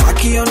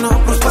 wakiona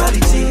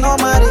prosperity. No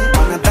matter,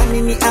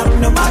 wanadhani ni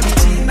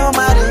abnormality. No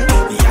matter,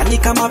 yani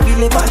kama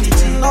vile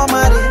vanity. No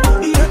matter,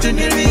 yote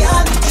ni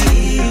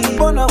reality.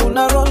 Mbona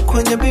una roll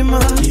kwenye bima?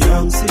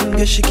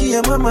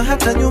 Singeshikia mama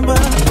hata nyumba.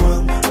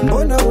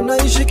 Mbona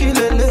unaishi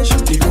kilelesho?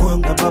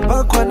 Na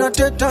babako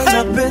anateta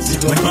na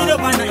pesa. Wengine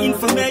wana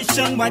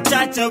information,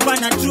 wachache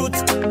wana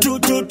truth.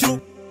 True.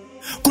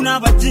 Kuna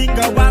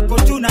wajinga wako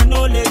tuna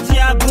knowledge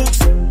ya books.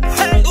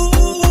 Hey,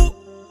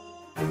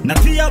 na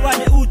pia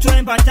wale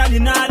utoembatani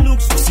na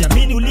looks.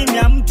 Usiamini ulimi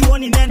ya mtu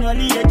oni neno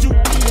aliye juu.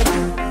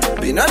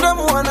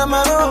 Binadamu wana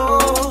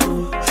maroho,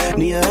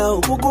 nia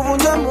yao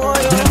kukuvunja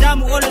moyo.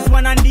 Binadamu always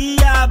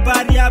wanandia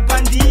habari ya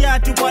bandia.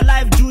 Tuko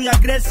live juu ya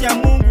grace ya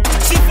Mungu,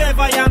 si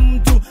favor ya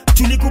mtu.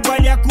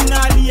 Tulikubali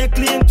hakuna aliye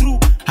clean through.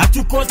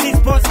 Hatukosi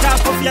sports car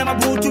kofia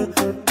mabutu.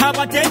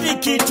 Hawatendi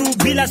kitu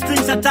bila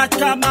strings attached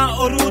kama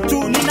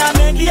orutu. Nina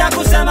mengi ya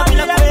kusema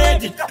bila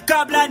kuedit.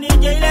 Kabla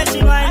nije ile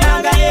shima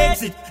inanga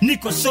exit.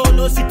 Niko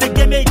solo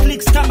sitegemei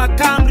clicks kama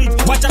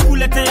Cambridge. Wacha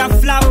kuletea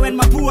flower when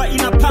mapua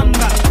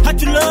inapamba.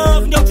 Hatu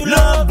love ndio to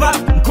love back.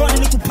 Mkono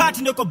ni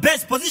kupati ndio ko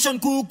best position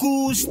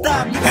kuku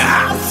stop.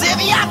 See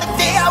the other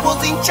day I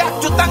was in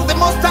church to thank the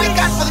Most High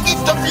God for the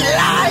gift of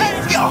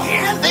life. Yo,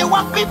 and there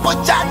were people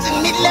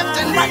judging me left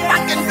and right,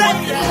 back and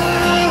forth.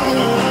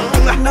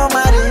 No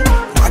matter,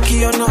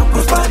 wakiona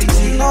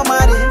prosperity. No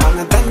matter,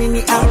 wanadhani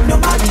ni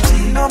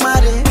abnormality. No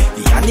matter,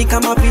 yani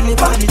kama vile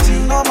vanity.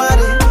 No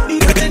matter,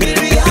 yote ni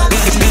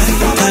reality.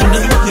 I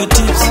know your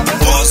tips.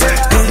 What's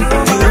that?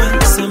 You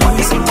want some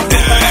whiskey?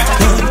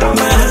 Hold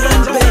my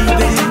hand,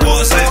 baby.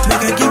 What's that?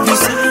 Make I give you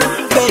some,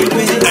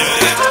 baby.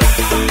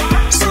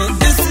 So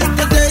this is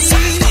the day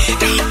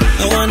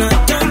I wanna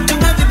talk to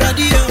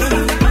everybody.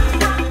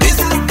 This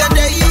is the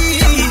day.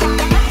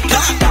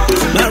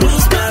 My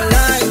rules, my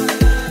life.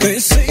 They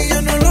say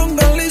I no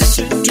longer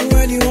listen to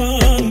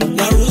anyone.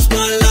 My rules,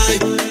 my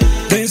life.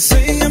 They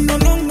say I'm no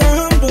longer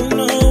humble,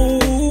 no.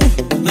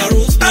 My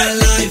rules, my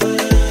life.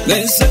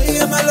 They say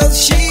I'm a lost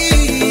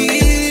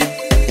sheep.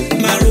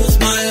 My rules,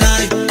 my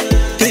life.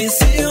 They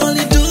say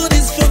only do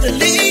this for the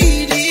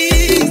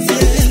ladies. My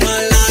rules,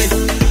 my life.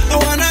 I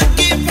wanna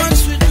keep on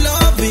sweet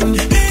loving,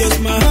 because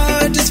my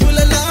heart is full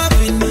of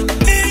loving.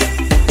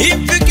 If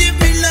you give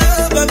me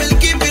love, I will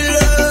give you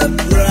love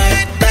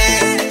right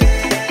back.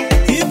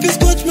 If you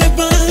scratch my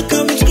back,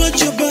 I will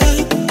scratch your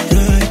back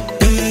right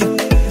back.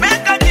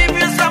 Make I give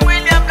you some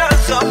William, got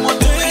some more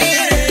to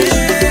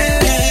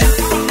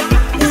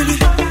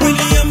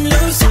Willy, I'm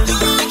lost.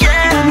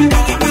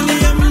 Willy,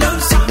 I'm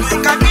lost.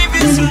 Make I give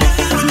you some.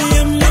 Willy,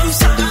 I'm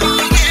lost.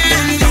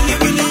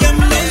 Willy, I'm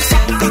lost.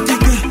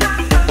 Katika,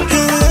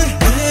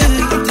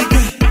 katika.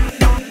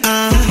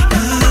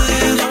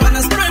 I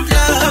wanna spread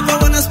love, I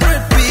wanna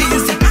spread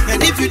peace.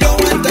 And if you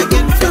don't want, I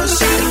can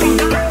force you.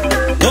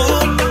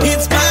 Oh,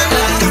 it's my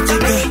life.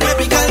 Katika,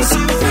 baby girl,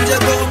 see you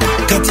go.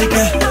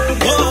 Katika,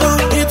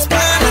 oh, it's my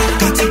life.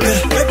 Katika,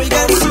 baby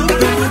girl, see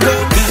you go.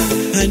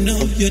 I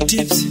know your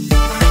tips,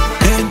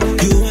 and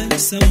you want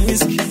some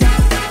whiskey.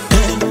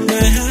 Hold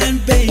my hand,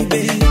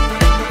 baby.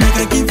 Make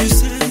I give you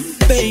some,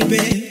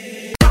 baby.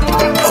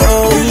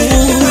 Oh,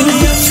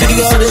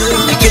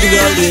 Kitty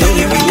girl, baby,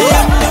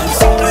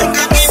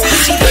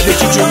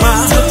 chuchuma.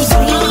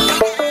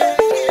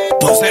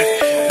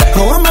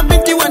 Hawa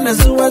mabinti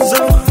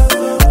wanazuazo,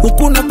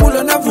 ukuna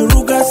kula na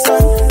vuruga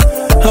sana.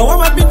 Hawa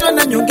mabinti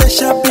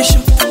wananyongesha pisho,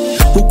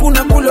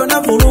 ukuna kula na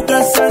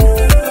vuruga sana.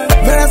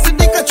 Vera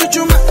sidika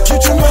chuchuma.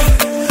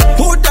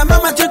 Huda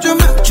mama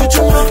chuchuma.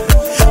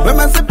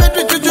 Wema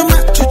sepetu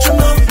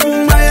chuchuma.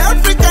 My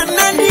African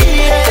nanny,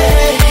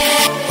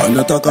 yeah.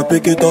 ukitaka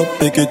pick it up,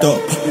 pick it up.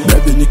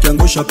 Baby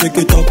nikiangusha pick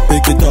it up,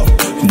 pick it up.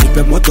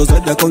 Nipe moto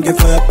zaidi konge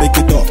fire, pick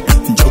it up.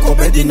 Njoko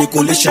bedi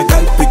nikulisha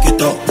girl, pick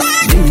it up.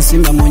 Mimi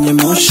simba mwenye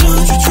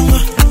motion,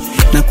 chuchuma.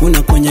 Na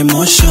kuna kwenye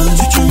motion,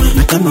 chuchuma.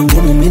 Na kama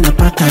ngumu mimi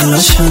napata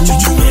lotion,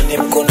 chuchuma. Ni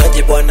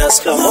mkunaji bwana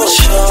slow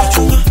motion,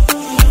 chuchuma.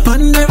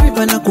 Panda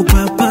riba na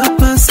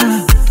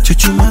kupapapasa,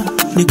 chuchuma.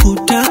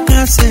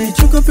 Nikutakase,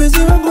 chuka pezi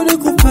wangu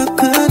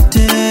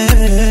nikupakate,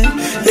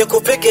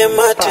 nikupige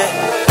mate.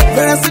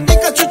 Vera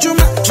sidika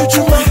chuchuma,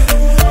 chuchuma.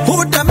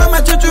 Huda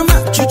mama chuchuma,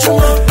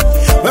 chuchuma.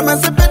 Mama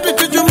sepetu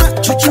chuchuma,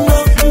 chuchuma.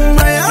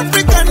 My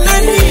African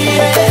nanny.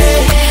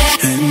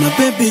 Hey my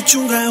baby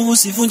chunga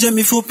usivunje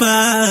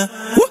mifupa.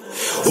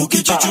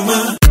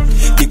 Ukichuchuma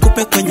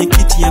nikupe kwenye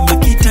kiti ya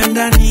makita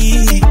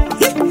ndani.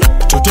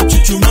 Toto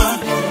chuchuma.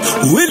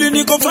 Willy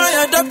niko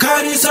fire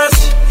dakari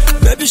sasi.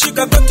 Baby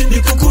shika goti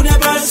nikukune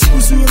basi.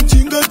 Usiwe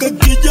mjinga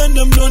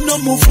kakijana mnono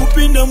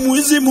mfupi na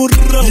mwizi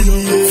murao.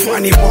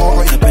 Funny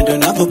boy. Napendo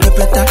navo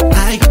pepeta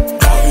ai.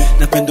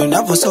 Napendo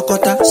navo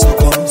sokota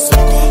soko.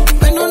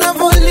 Napendo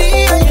navo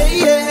lia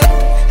yeah.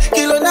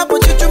 Kilo navo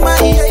chuchuma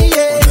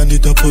yeah.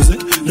 Unanitapoze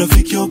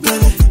rafiki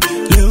opele.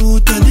 Leo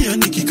utalia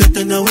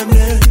nikikata na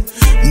wemle.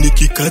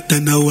 Nikikata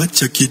na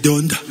wacha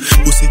kidonda.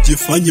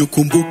 Usijifanye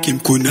ukumbuki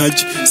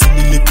mkunaji.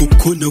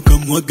 Sinilipokuna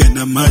ukamwaga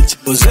na maji.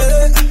 Oze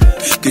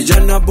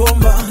kijana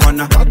bomba.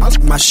 Wana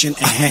machine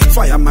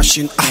fire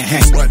machine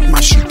sweat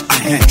machine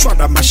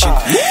trada machine.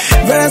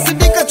 Vera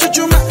sidika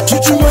chuchuma,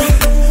 chuchuma.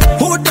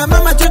 Huda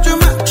mama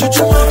chuchuma,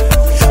 chuchuma.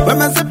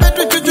 Mama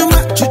sepetu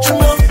chuchuma,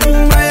 chuchuma.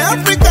 My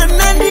African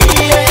nanny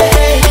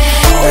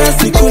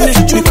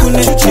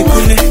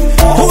nikune.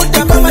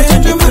 Huda mama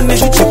chuchuma,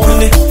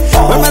 chuchuma.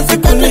 Mama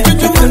sepetu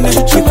chuchuma,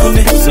 chuchuma.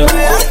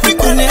 My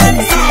African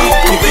nanny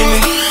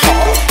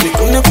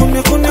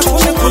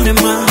Nikune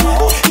ma.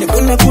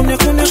 Nikune.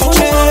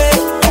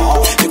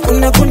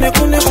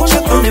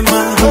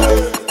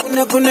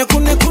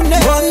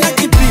 Wana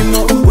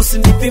kipimo,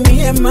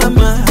 usinipimie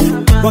mama.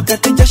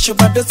 Wakati jasho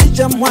bado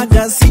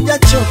sijamwaga,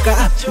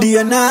 sijachoka.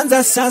 Ndio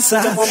naanza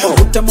sasa.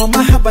 Utamu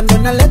mahaba ndo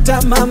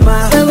naleta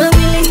mama. Wewe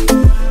Willy,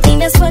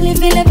 nina swali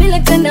vile vile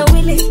tena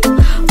Willy.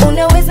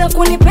 Unaweza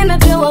kunipenda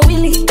tuwe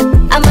wawili,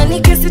 ama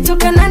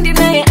nikisitoka Nandi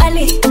naye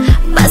Ali,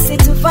 basi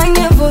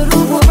tufanye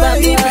vurugu baba.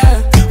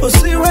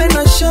 Usiwe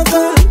na shaka,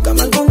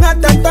 kama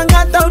ngongata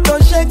tangata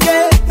utosheke.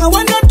 I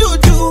wanna do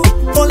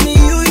only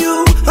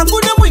you.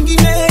 Hakuna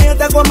mwingine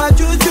hata kwa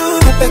majuju.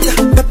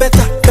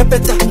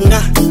 Pepeta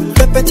nga.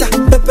 Pepeta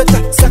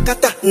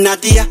sakata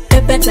Nadia.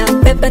 Pepeta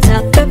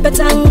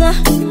nga.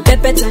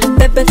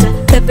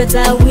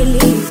 Pepeta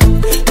Willy.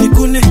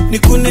 Nikune.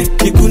 Nikune.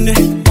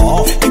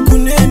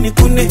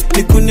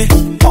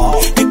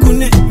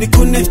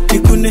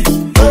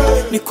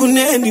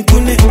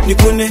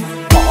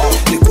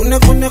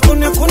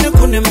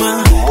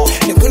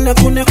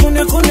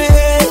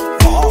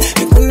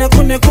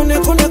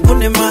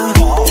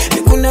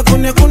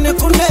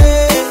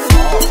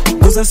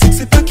 Uza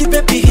sexy paki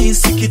baby hii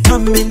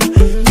sikitamina.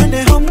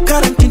 Mene home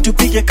quarantine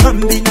tupige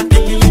kambina.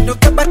 Nilindo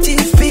kabati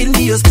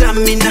feel your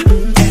stamina.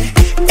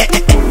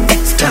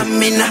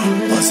 Stamina.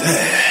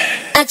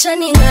 Acha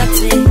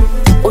ning'ate,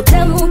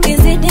 utamu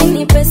kizidi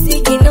nipe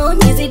sigino,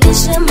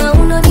 nizidishe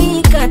mauno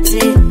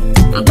nikate,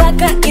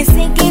 mpaka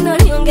kisigino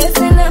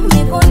niongeze na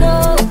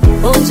mikono.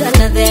 Onja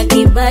ladha ya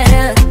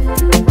kibara,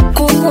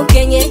 kuku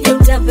kenyeji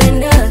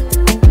utapenda,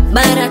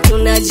 bara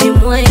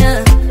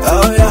tunajimwaya.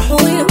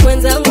 Huyu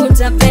mwenzangu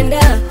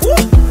utapenda.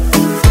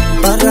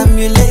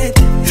 Paramulate,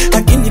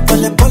 lakini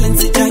pole pole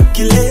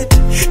nsijakilete.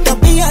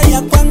 Tabia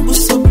ya kwangu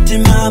subti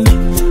mama.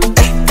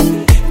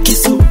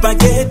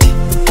 Kisupageti.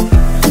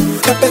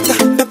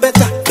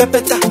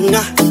 Pepeta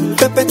nga.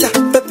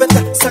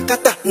 Pepeta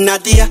sakata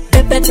Nadia.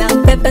 Pepeta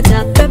nga.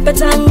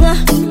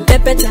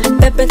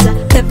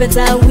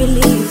 Pepeta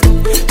Willy.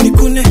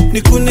 Nikune.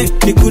 Nikune.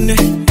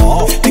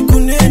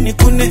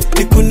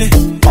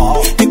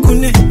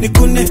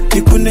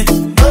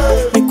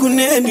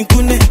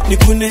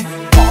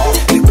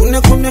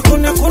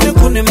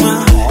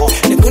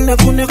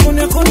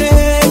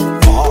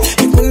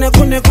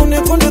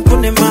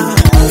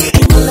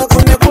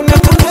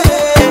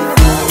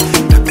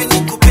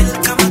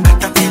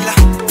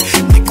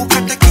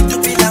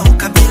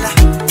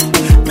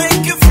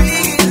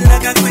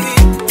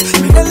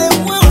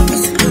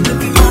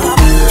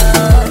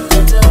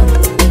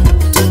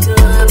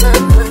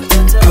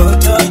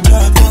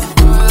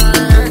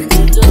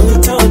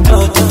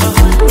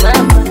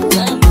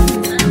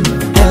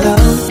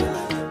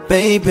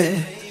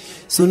 Baby,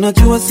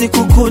 sunajua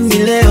siku kuni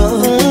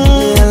leo.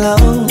 Hello,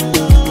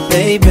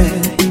 baby,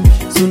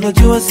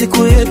 sunajua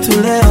siku yetu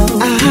leo.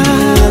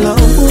 Hello,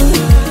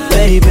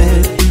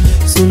 baby,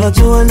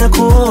 sunajua na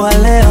kuoa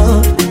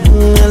leo.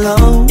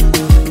 Hello,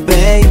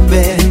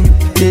 baby,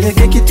 ile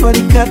keki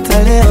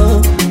twalikata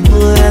leo.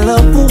 Hello,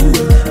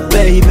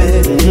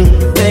 baby,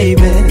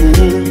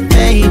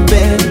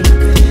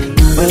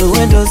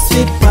 wewe ndo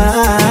sweet pie,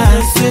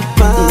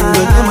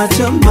 wewe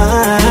machoma,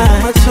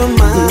 my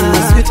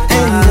sweet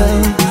angel,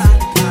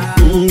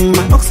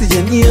 my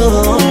oxygen yo.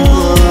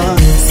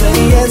 Say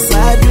yes I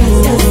do.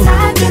 Yes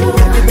I do.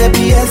 Baby,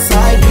 baby, yes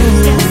I do.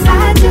 Yes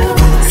I do.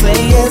 Say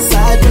yes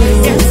I do.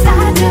 Yes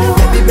I do.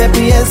 Baby,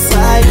 baby, yes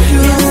I do.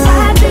 Yes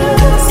I do.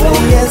 Say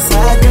yes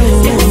I do.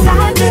 Yes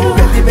I do.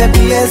 Baby,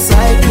 baby, yes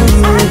I do.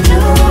 I do.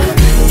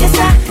 Yes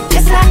I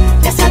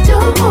do.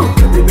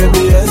 Baby,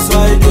 baby, yes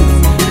I do.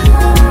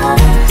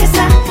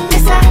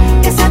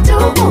 Yes I do.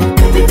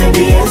 Baby,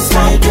 baby, yes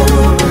I do.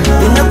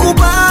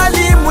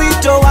 Nimekubali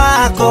mwito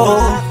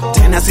wako,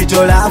 tena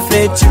sitola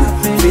fetu.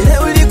 Vile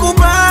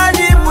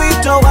ulikubali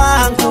mwito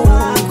wangu,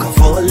 ka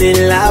fall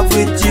in love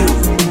with you.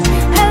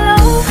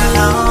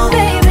 Hello,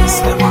 baby.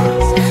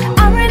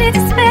 I'm ready to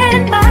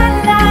spend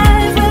my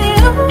life with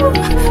you,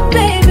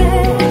 baby.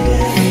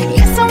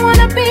 Yes, I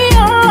wanna be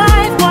your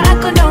wife, but I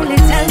could only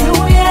tell you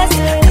yes.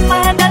 If I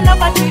had a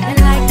lover, treat me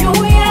like you,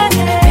 yes.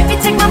 Baby,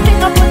 take my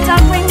finger, put a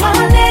ring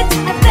on it.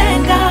 I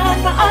thank God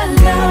for our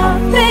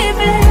love,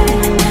 baby,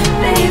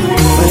 baby.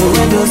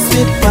 When you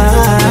sit by,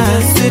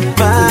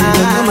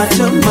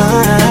 machoma,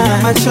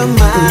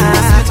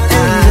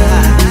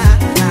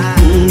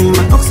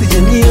 my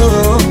oxygen,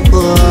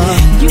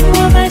 You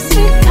are my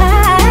sweet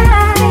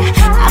pie,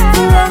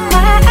 apple of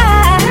my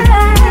eye,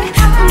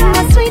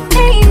 my sweet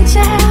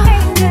angel,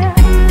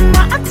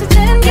 my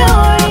oxygen,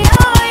 you're.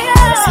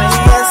 Say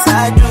yes I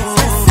do.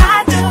 Yes I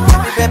do.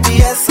 Baby,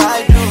 yes I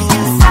do.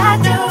 Yes I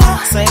do.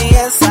 Say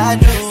yes I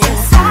do.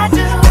 Yes I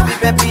do.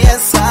 Baby,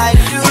 yes I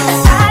do.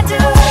 Yes I do.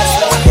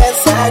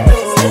 Yes I do.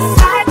 Yes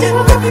I do.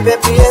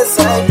 Baby, yes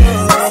I do.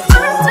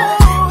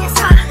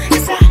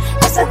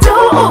 Yes I do.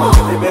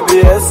 Baby,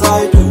 yes I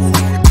do.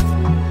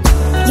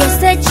 You're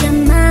such a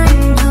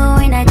man, no,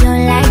 and I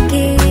don't like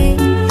it.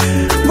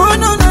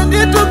 Mono na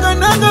dito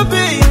kananga,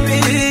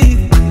 baby.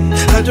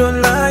 I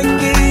don't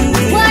like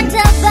it. What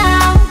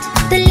about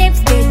the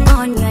lipstick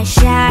on your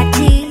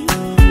shawty?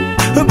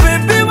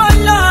 Baby,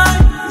 walai,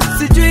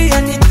 sijui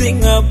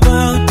anything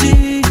about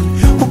it.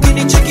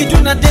 Ukinicheki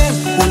tuna dem,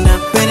 una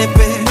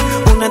perepe,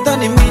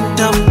 unadhani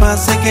mitampa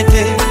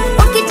sekete.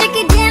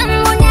 Ukicheki dem,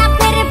 una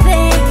perepe,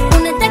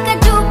 unataka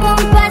tu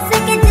kumpa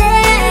sekete.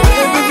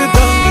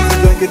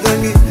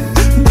 Tangi,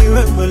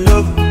 niwe my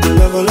love,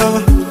 my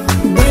love.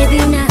 Baby,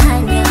 una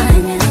hanya.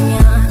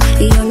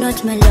 You're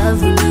not my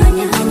love,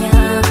 una hanya.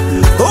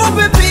 Oh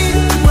baby,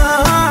 my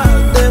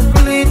heart them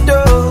bleed oh.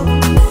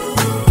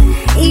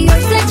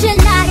 You're such a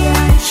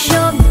liar,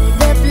 show me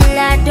the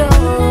blood, oh.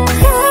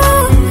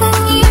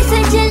 You're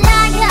such a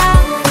liar.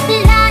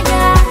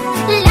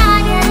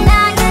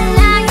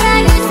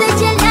 You're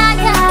such a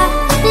liar.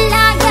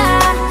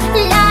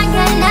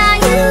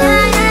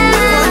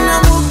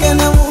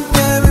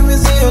 Mwanamke mimi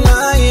sio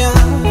liar.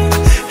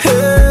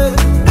 Hey,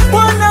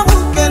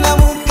 mwanamke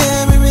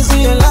mimi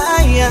sio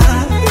liar.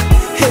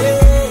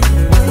 Hey,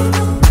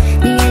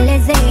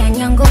 Nieleze ya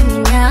nyango ni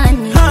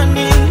nani,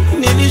 honey,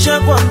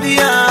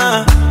 nilishakwambia.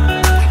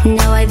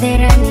 na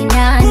wadhera ni Oh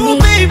nani.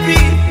 baby,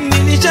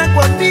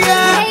 nilishakwambia.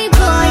 Hey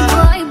boy,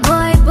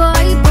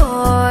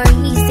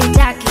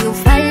 sitaki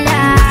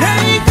ufala.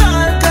 Hey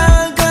girl,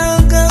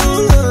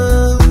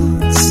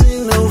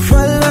 sina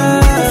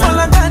ufala.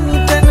 Ufala gani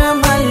tena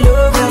my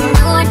lover?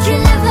 Know what you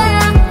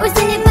love,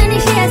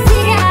 usinipanishe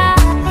hasira.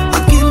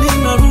 Akili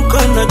inaruka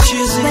na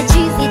chizi.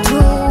 Machizi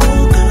tu.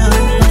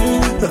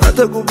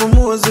 Hata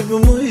kupumua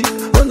sipumui,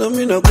 wana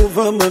mimi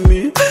nakufa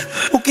mami.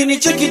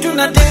 Ukinicheki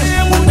tuna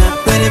dem, una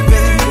perepe,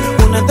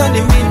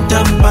 unadhani mimi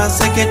nitampa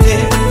sekete.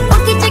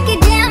 Ukicheki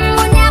dem,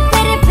 una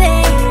perepe,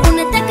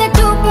 unataka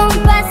tu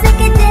kumpa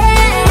sekete.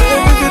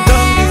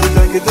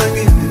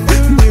 Tangi,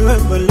 niwe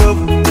my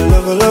love,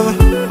 my love.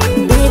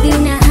 Baby,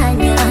 una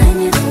hanya.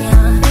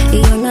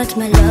 You're not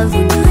my love,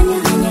 una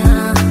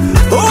hanya.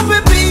 Oh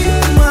baby,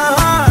 my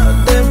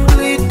heart them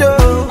bleed oh.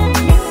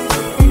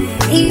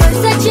 You're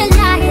such a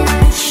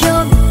liar,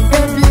 show me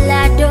the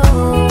blood, oh.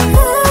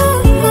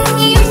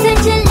 You're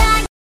such a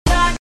liar.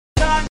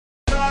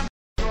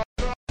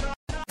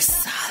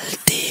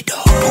 Saldido.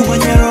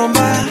 Wenye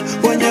romba.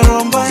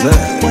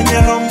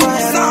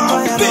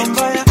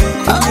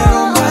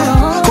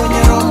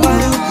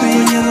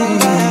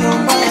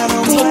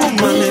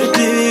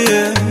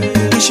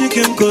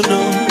 Nishike mkono,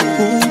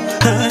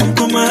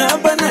 kama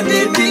hapa na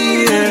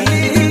dedi.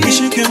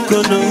 Nishike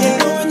mkono,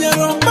 wenye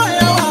romba.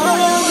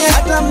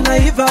 Hata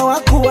mnaiva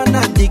wakuwa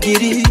na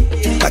digiri,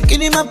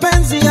 lakini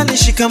mapenzi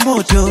yanishika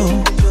moto.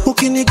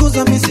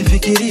 Ukiniguza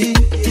misifikiri,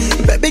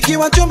 baby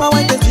kiwachoma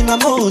wende zima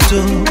moto.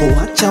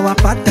 Uwacha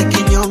wapate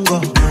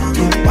kinyongo,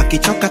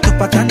 wakichoka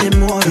tupatane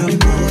moro.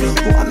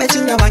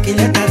 Wamechinda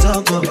wakileta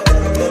zogo,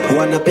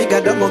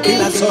 wanapiga domo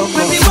kila soko.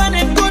 Baby when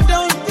it go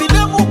down,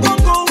 pida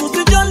mugongo.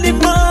 Usijali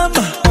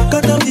mama,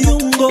 kata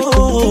viungo.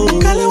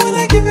 Kala when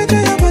I give it to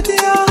your body,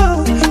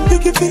 you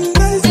can feel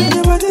nice in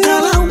your body.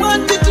 Girl, I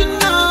want you to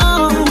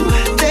know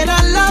that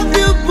I love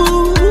you,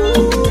 boo.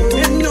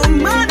 And no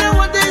matter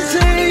what they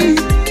say,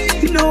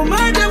 no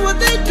matter what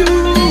they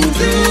do.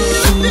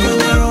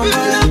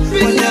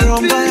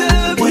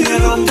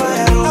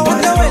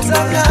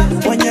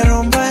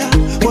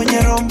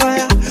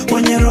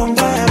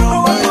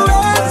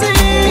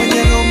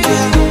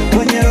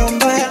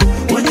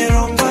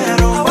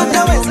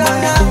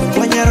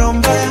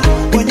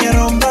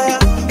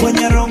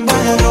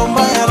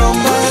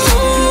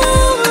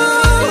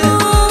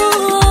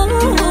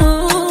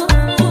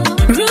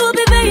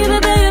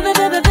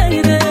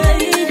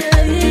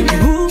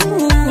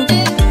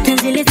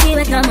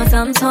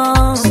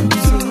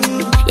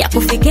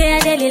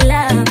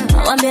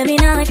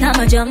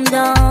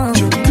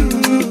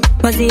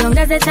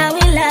 waziongeze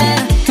tawila.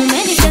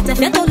 Umenishata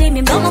fyata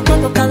ulimi mdomo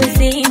kwako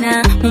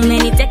kawizina.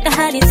 Umeniteka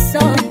hadi so,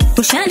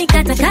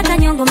 ushanikata kata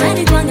nyongo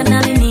mani twanga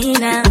na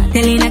linina.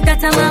 Telina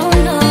kata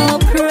mauno,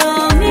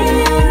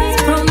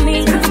 promise,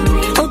 promise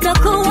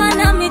utakuwa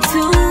nami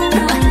tu.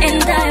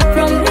 And I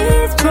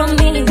promise,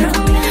 promise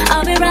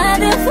I'll be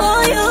riding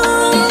for you.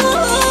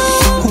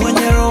 When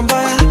you're on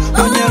fire,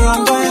 when you're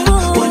on fire,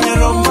 when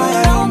you're on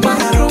fire, on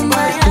fire, on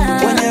fire.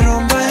 When you're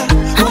on fire,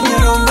 when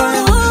you're on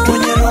fire,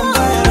 when you're on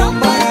fire, on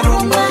fire,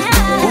 on fire.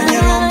 When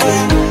you're on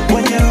fire,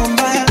 when you're on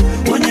fire,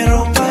 when you're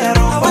on fire,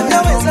 on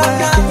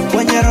fire.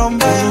 When you're on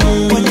fire,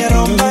 when you're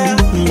on fire,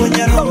 when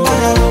you're on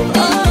fire.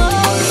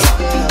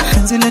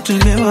 Penzi letu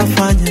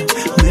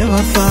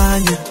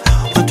mewafanya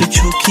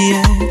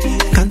watuchukie.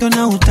 Kando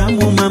na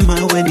utamu mama,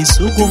 we ni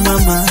sugu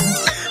mama.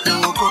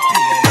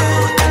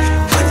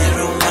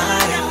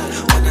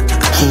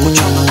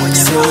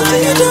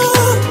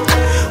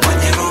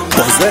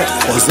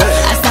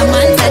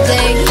 Samantha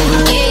Day,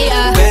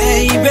 yeah.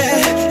 Baby,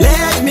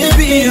 let me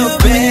be your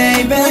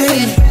baby.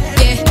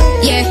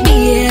 Yeah,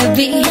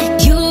 baby,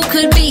 you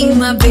could be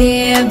my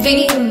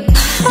baby.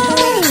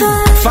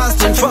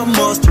 First and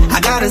foremost, I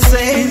gotta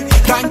say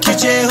thank you,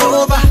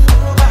 Jehovah,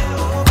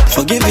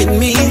 for giving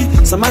me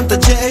Samantha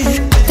J.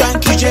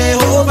 Thank you,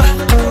 Jehovah.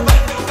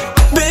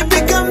 Baby,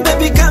 come,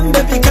 baby, come,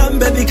 baby, come,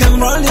 baby, come,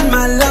 roll in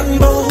my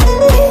Lambo.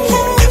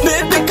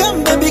 Baby,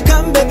 come, baby,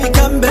 come, baby,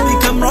 come, baby,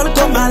 come, roll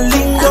to my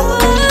lingo.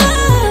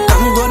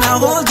 I'm gonna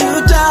hold you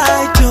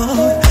tight,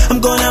 oh. I'm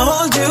gonna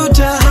hold you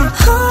tight.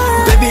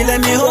 Baby, let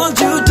me hold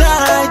you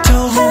tight,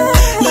 oh.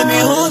 Let me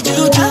hold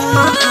you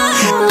tight.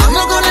 I'm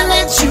not gonna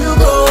let you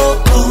go.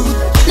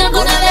 Not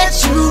gonna let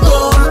you go.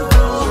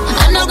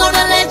 I'm not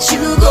gonna let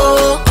you go.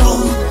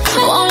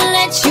 Won't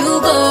let you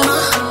go.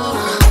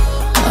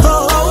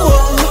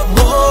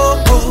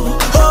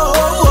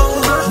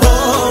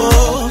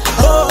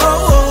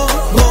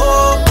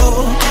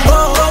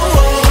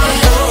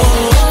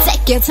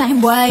 Take your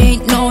time, boy,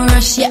 ain't no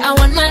rush. Yeah, I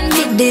want man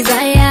with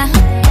desire.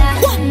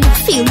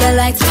 Feel the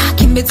lights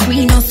sparking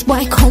between us,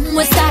 boy, come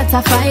we start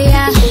a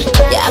fire.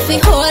 Yeah, if we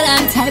hold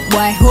on tight,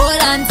 boy,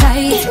 hold on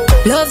tight.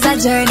 Love's a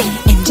journey,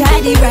 enjoy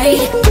the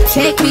ride.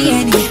 Take me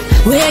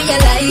anywhere you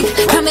like,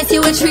 promise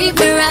you will treat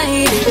me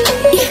right.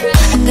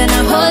 Yeah, I'm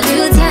gonna hold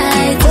you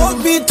tight. Hold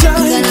me tight.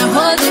 I'm gonna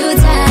hold you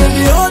tight.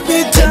 Baby, hold me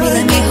tight. Baby,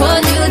 let me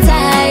hold you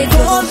tight.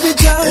 Hold me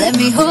tight. Let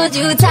me hold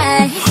you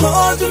tight.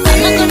 Hold me.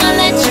 I'm not gonna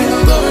let you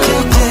go.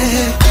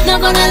 Not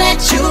gonna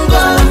let you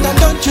go.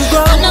 Don't you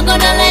go. I'm not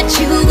gonna let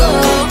you go.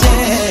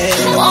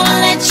 Won't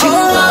let you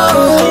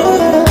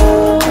go.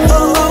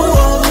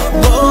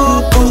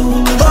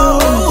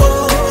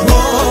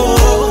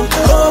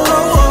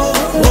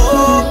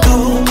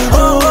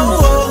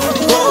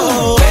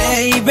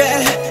 Baby,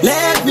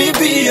 let me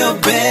be your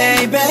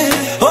baby.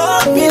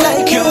 Hold me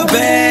like your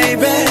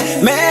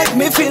baby. Make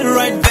me feel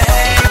right, baby.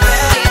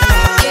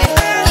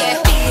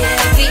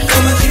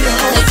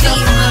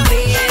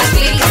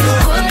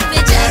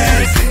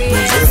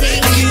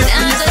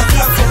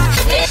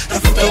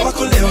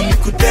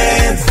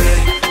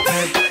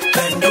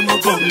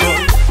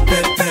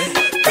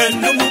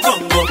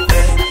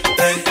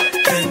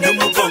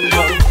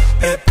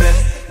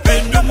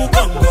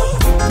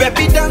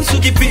 Baby dance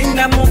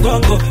ukipinda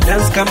mugongo,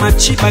 dance kama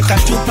chiba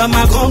katupa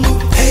magongo.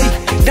 Hey,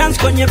 dance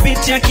kwenye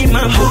beat ya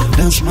kimambo.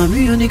 Dance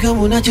mamio ni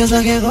kama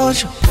unacheza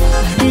kegosho.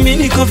 Mimi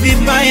niko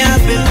vibaya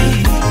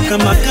baby,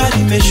 kama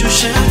kali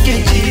meshusha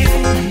keji.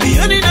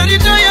 Bioni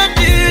nalito ya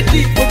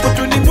titi, popo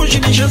tunimushi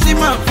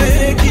nishazima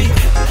feki.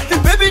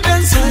 Baby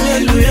dance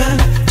hallelujah,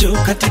 jo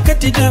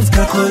katikati dance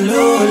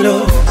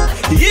kakololo.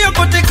 Hiyo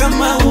kote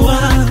kama ua,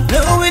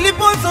 leo Willy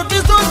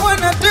tiso kwa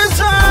na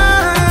tisa.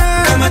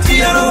 Kama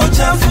tia roho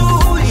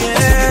chafu,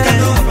 yeah.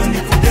 Kando hapa ni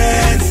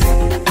kudance,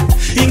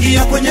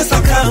 ingia kwenye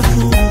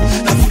sakafu.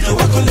 Nafuta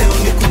wako leo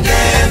ni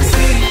kudance.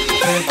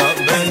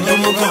 Bendo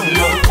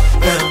mugongo,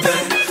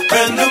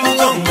 bendo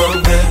mugongo,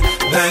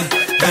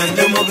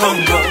 bendo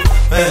mugongo,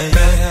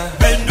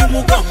 bendo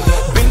mugongo.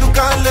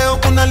 Pinduka leo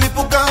kuna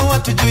lipuka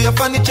watu juu ya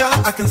furniture.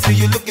 I can see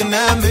you looking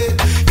at me.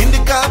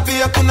 Indika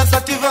pia kuna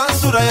sativa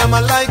sura ya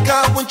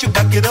malaika. Won't you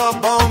back it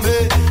up on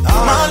me?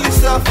 Mali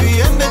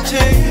safi and the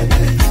chain.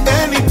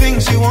 Anything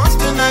she wants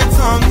tonight's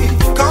on me.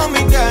 Call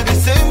me daddy,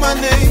 say my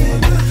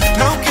name.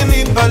 Now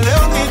kinipa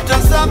leo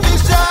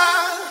nitasafisha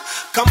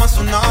kama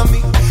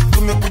tsunami.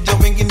 Tumekuja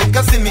wengi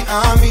nikasimi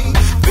ami.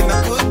 Been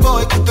a good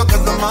boy kutoka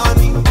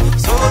zamani.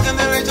 So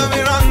generation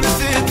we run the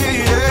city,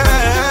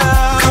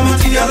 yeah. Kama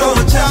tia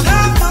roho chafu,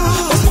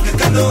 usuke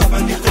kando hapa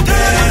ni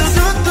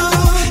kudance.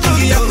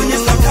 Ingia kwenye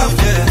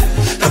sakafu, yeah.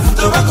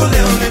 Nafuta wako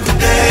leo ni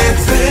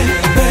kudance.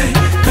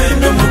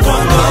 Bendo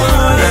mugongo,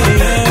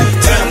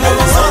 bendo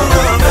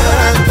mugongo,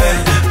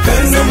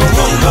 bendo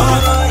mugongo.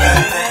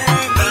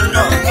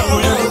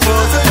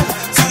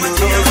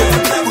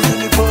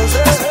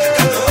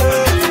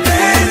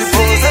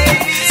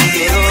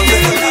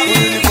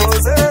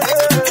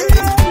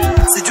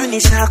 Sijui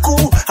ni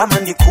shaku ama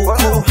ni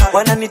kuku,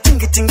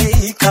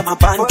 wananitingi kama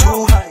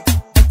bantu.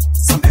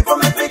 Some people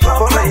make me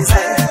go crazy,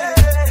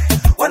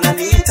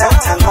 wananiita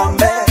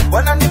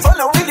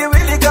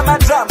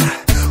drama.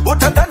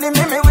 Utadhani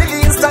mimi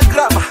Willy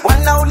Instagram.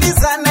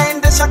 Wanauliza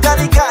naendesha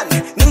gari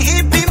gani? Ni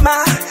hipi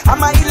ma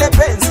ama ile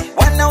Benzi?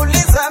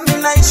 Wanauliza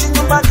mimi naishi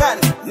nyumba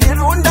gani? Ni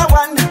runda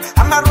one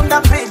ama runda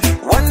mbili?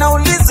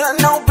 Wanauliza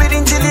na ubiri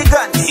injili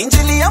gani?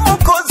 Injili ya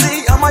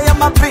Mwokozi ama ya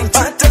mapinti?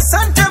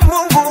 Asante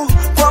Mungu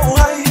kwa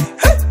uhai.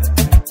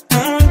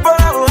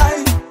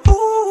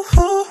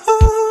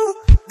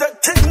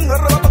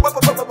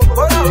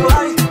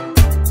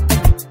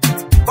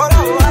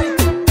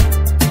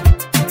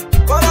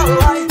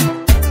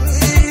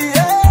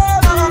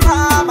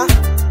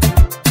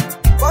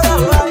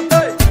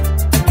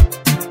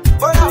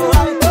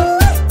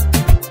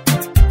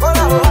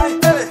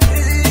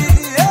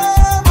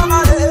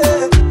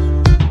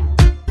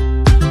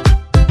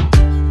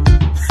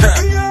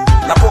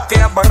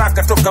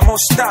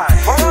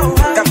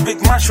 Got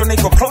big mansion, they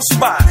go close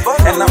by.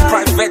 And I'm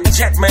private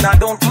jet, man, I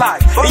don't lie.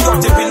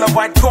 Yote bila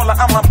white collar,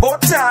 I'm a bow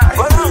tie.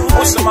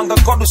 Usemanga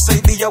kodu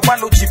saidia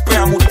walo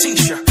jipea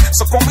mutisha.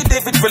 So call me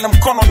David vile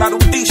mkono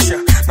narudisha.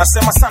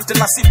 Nasema sante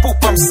na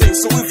sipupa msee.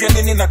 So if ya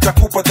nini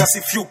natakupa, that's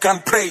if you can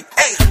pray.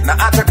 Hey, na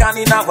ata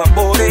gani na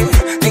wabore.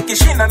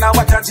 Nikishinda na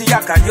wataji ya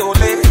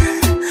kayole.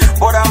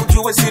 Bora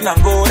ujue sina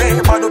ngore.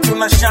 Bado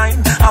tuna shine,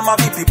 ama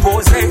vipi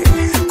pose.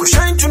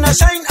 Kushine tuna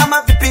shine,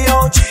 ama vipi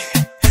oje.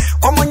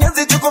 Kwa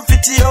Mwenyezi tuko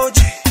fiti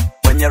oje.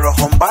 Wenye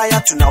roho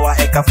mbaya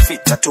tunawaeka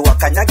fita,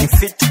 tuwakanyagi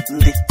fiti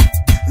ndi.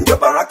 Ndio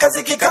baraka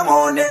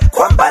zikikamone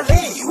kwa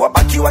mbali,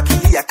 wabaki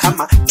wakilia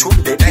kama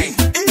tumbedi.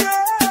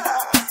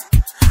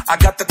 I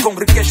got the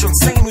congregation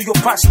saying your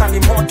pastor ni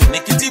moto.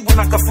 Nikitibu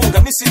na kafunga,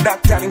 misi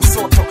daktari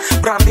msoto.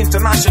 Brand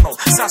international,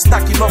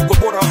 sasta kilongo.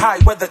 Bora high,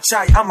 weather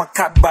chai, I'm a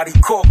Cadbury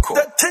Coco.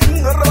 The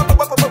thing, bora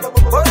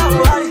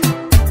alright.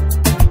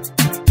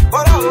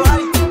 Bora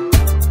alright.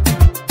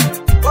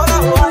 Bora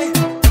alright.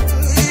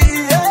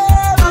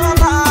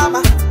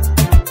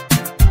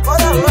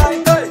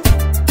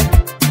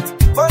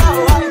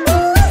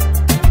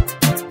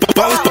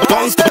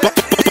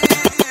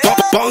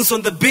 Bounce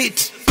on the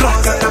beat.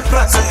 Prakata,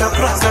 prakata,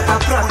 prakata,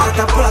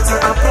 prakata,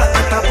 prakata,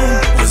 prakata, boom.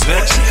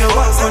 Shika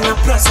wako na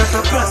prakata,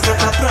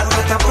 prakata,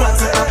 prakata,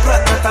 prakata,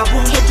 prakata,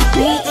 boom.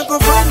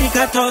 Kakofani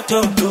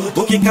katoto,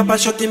 ukikapa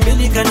shoti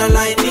mbili kana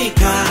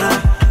lainika.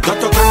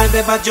 Toto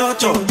kamebeba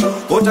joto,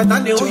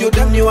 utadhani huyu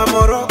demni wa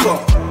Morocco.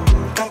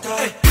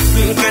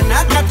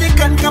 Kana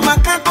katikan kama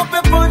kako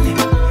peponi.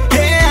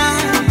 Yeah.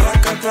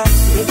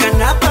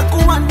 Kana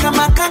pakuan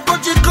kama kako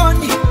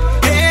jikoni.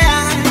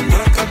 Yeah.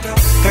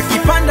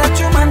 Kakipanda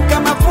chuman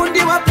kama fundi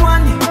wa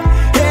pwani.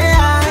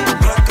 Yeah.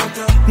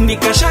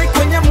 Nikashai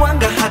kwenye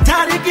mwanga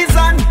hatari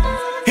gizani.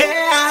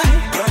 Yeah.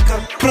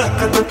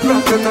 Prakata,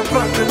 prakata,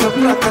 prakata,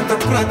 prakata,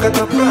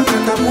 prakata,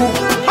 prakata, boom.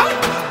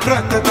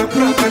 Prakata,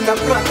 prakata,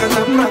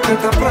 prakata,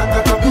 prakata,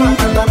 prakata,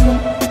 prakata, boom.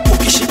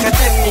 Ukishika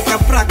teknika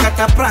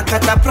prakata,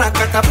 prakata,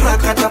 prakata,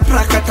 prakata,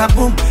 prakata,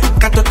 boom.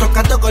 Katoto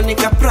kadogo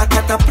nika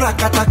prakata,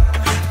 prakata,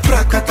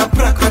 prakata,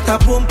 prakata,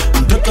 boom.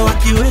 Mtoto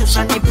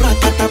akiweza ni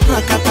prakata,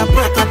 prakata,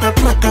 prakata,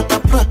 prakata,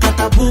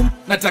 prakata, boom.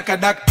 Nataka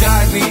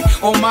daktari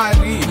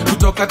Omari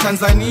kutoka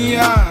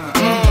Tanzania,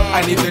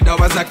 anipe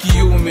dawa za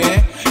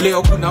kiume.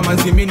 Leo kuna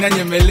mazimina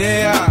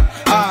nyemelea,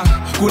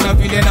 kuna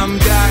vile na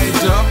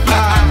mdaejo.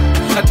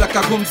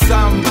 Nataka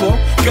kumsampo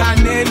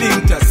kaneli,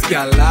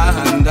 nitasikia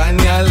laha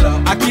ndani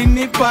yalo.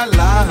 Akinipa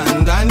laha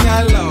ndani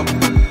yalo.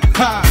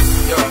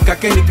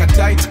 Kakeni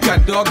katight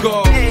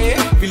kadogo,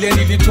 vile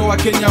nilitoa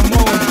Kenya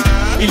mo.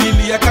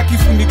 Ililia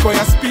kakifuniko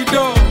ya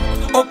speedo.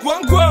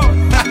 Okwango.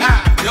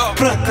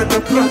 Prakata,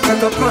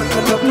 prakata,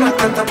 prakata,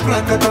 prakata,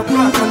 prakata,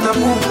 prakata,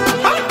 boom.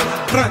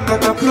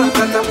 Prakata,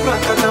 prakata,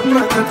 prakata,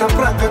 prakata,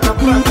 prakata,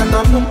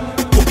 prakata, boom.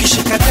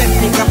 Ukishika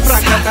teknika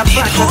prakata,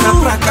 prakata,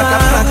 prakata,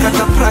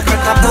 prakata,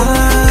 prakata, boom.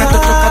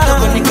 Katoto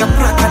kadogo nika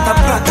prakata,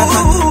 prakata,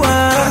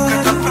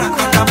 prakata,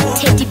 prakata,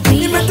 boom.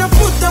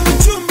 Nimetafuta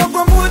mchumba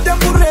kwa muda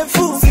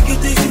mrefu,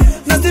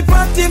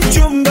 nasipati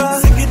mchumba.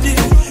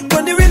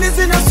 Kwani Willy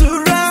zina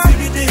sura,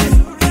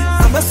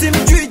 ama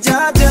simjui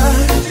jaja.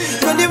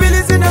 Kwani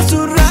Willy zina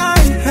sura,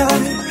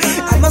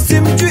 ama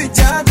simjui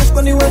jaja.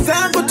 Kwani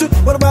wenzangu tu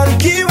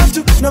wanabarikiwa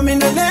tu, na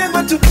mimi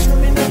neema tu.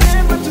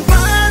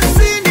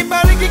 Basi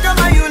nibariki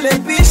kama yule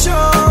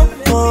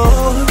bishop.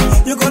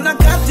 Yuko na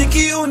kati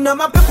kiu na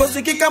mapepo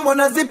ziki kama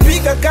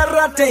nazipiga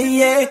karate,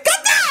 yeah.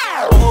 Kata!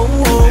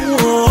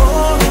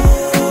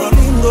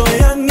 Ringo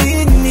ya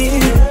nini?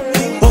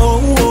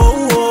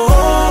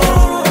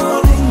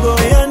 Ringo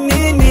ya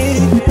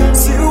nini?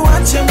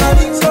 Siuache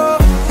maringo,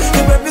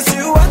 baby,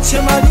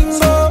 siuache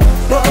maringo.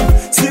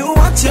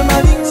 Siuache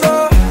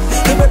maringo,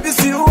 baby,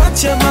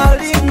 siuache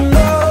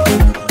maringo.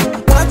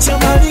 Wacha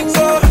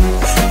maringo,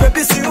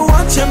 baby,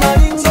 siuache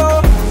maringo.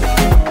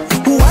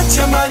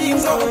 Wacha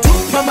maringo,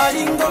 tupa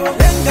maringo,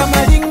 lenga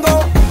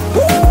maringo.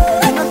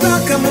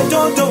 Unataka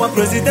mtoto wa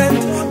president,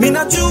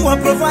 minajua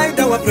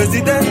provider wa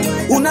president.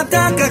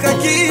 Unataka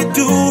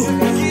kakitu,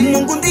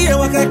 Mungu ndiye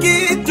wa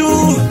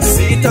kakitu.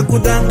 Sita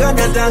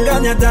kudanganya,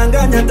 danganya,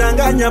 danganya,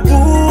 danganya,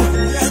 boo.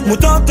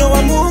 Mtoto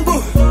wa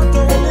Mungu,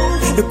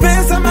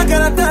 pesa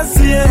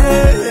makaratasi,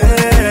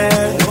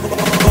 yeah.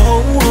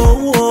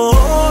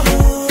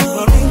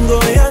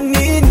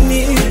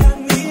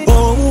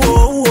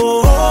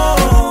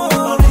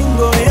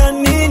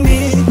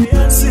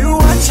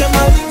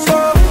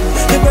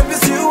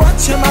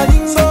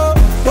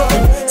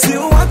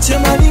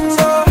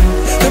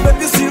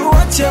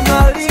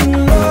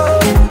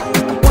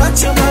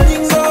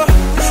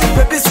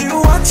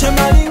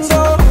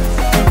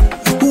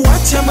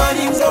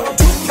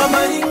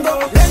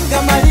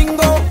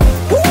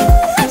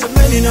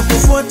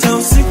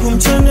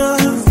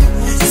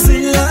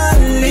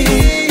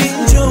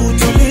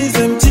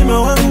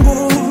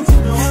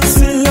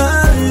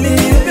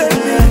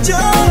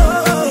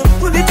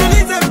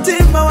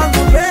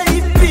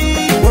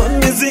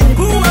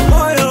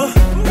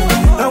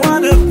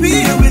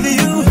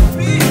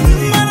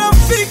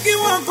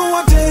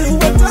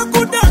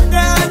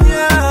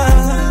 kudanganya.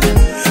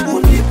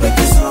 Unipe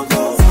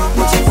kisongo,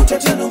 ujikute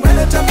tena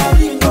umeleta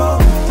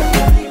maringo.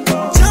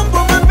 Jumbo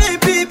my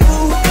baby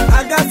boo,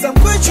 I got some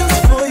questions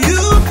for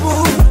you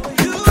boo.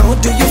 How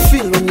do you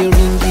feel when you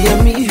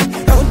ring me?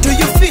 How do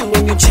you feel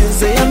when you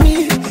chase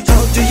me?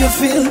 How do you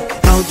feel?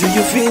 How do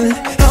you feel?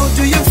 How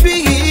do you feel?